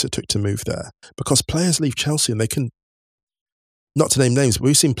guts it took to move there. Because players leave Chelsea and they can, not to name names, but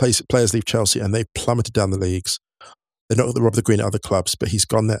we've seen players leave Chelsea and they've plummeted down the leagues. They're not Rob the Green at other clubs, but he's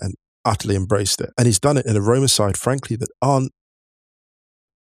gone there and utterly embraced it. And he's done it in a Roma side, frankly, that aren't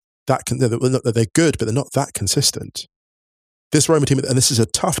that they're good, but they're not that consistent. This Roma team, and this is a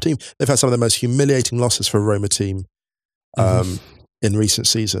tough team. They've had some of the most humiliating losses for a Roma team in recent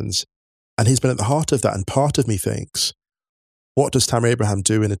seasons. And he's been at the heart of that. And part of me thinks, what does Tammy Abraham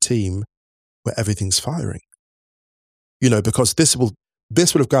do in a team where everything's firing? You know, because this would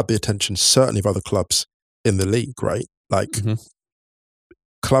have grabbed the attention certainly of other clubs in the league, right? Like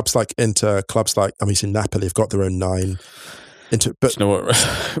clubs like Inter, clubs like, I mean, Napoli have got their own 9. But you know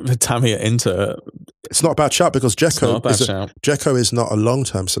what? Tammy at Inter, it's not a bad shout because Dzeko is not a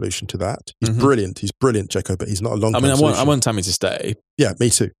long-term solution to that. He's brilliant. He's brilliant, Dzeko, but he's not a long-term solution. I want Tammy to stay. Yeah, me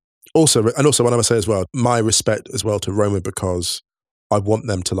too. Also, what I want to say as well, my respect as well to Roma, because I want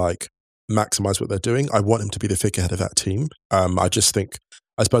them to like maximize what they're doing. I want him to be the figurehead of that team. I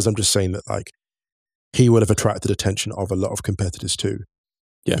suppose I'm just saying that like he would have attracted attention of a lot of competitors too.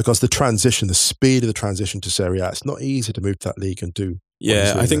 Yeah. Because the speed of the transition to Serie A, it's not easy to move to that league and do.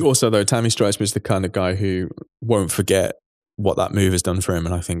 Yeah, I think also though, Tammy strikes me as the kind of guy who won't forget what that move has done for him,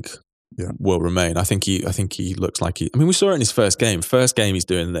 and I think will remain. I think he looks like we saw it in his first game. First game, he's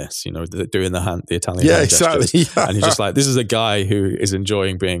doing this, you know, doing the Italian hand exactly. gestures. And he's just like, this is a guy who is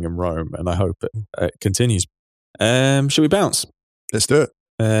enjoying being in Rome, and I hope it continues. Should we bounce? Let's do it.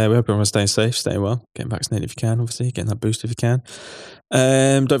 We hope everyone's staying safe, staying well, getting vaccinated if you can, obviously, getting that boost if you can.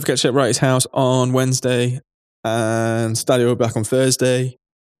 Don't forget to check Wrighty's House on Wednesday and Stadio will be back on Thursday.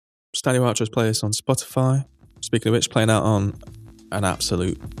 Stadio Outros playlist on Spotify. Speaking of which, playing out on an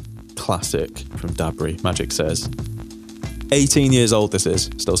absolute classic from Dabry, Magic Says. 18 years old this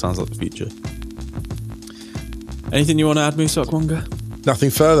is, still sounds like the future. Anything you want to add, Musa Okwonga? Nothing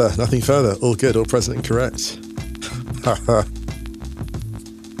further. All good, all present and correct.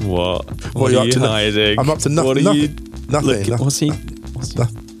 What are you hiding? I'm up to nothing. Nothing.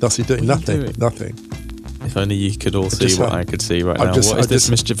 What's he doing? Nothing. If only you could all see what I could see right now. What is this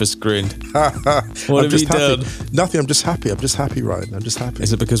mischievous grin? What have you done? Nothing. I'm just happy. Ryan. I'm just happy.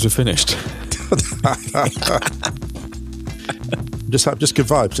 Is it because we're finished? just good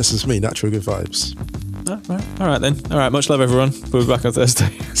vibes. Just as me, natural good vibes. All right then. All right. Much love, everyone. We'll be back on Thursday.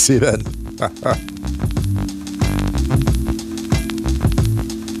 See you then.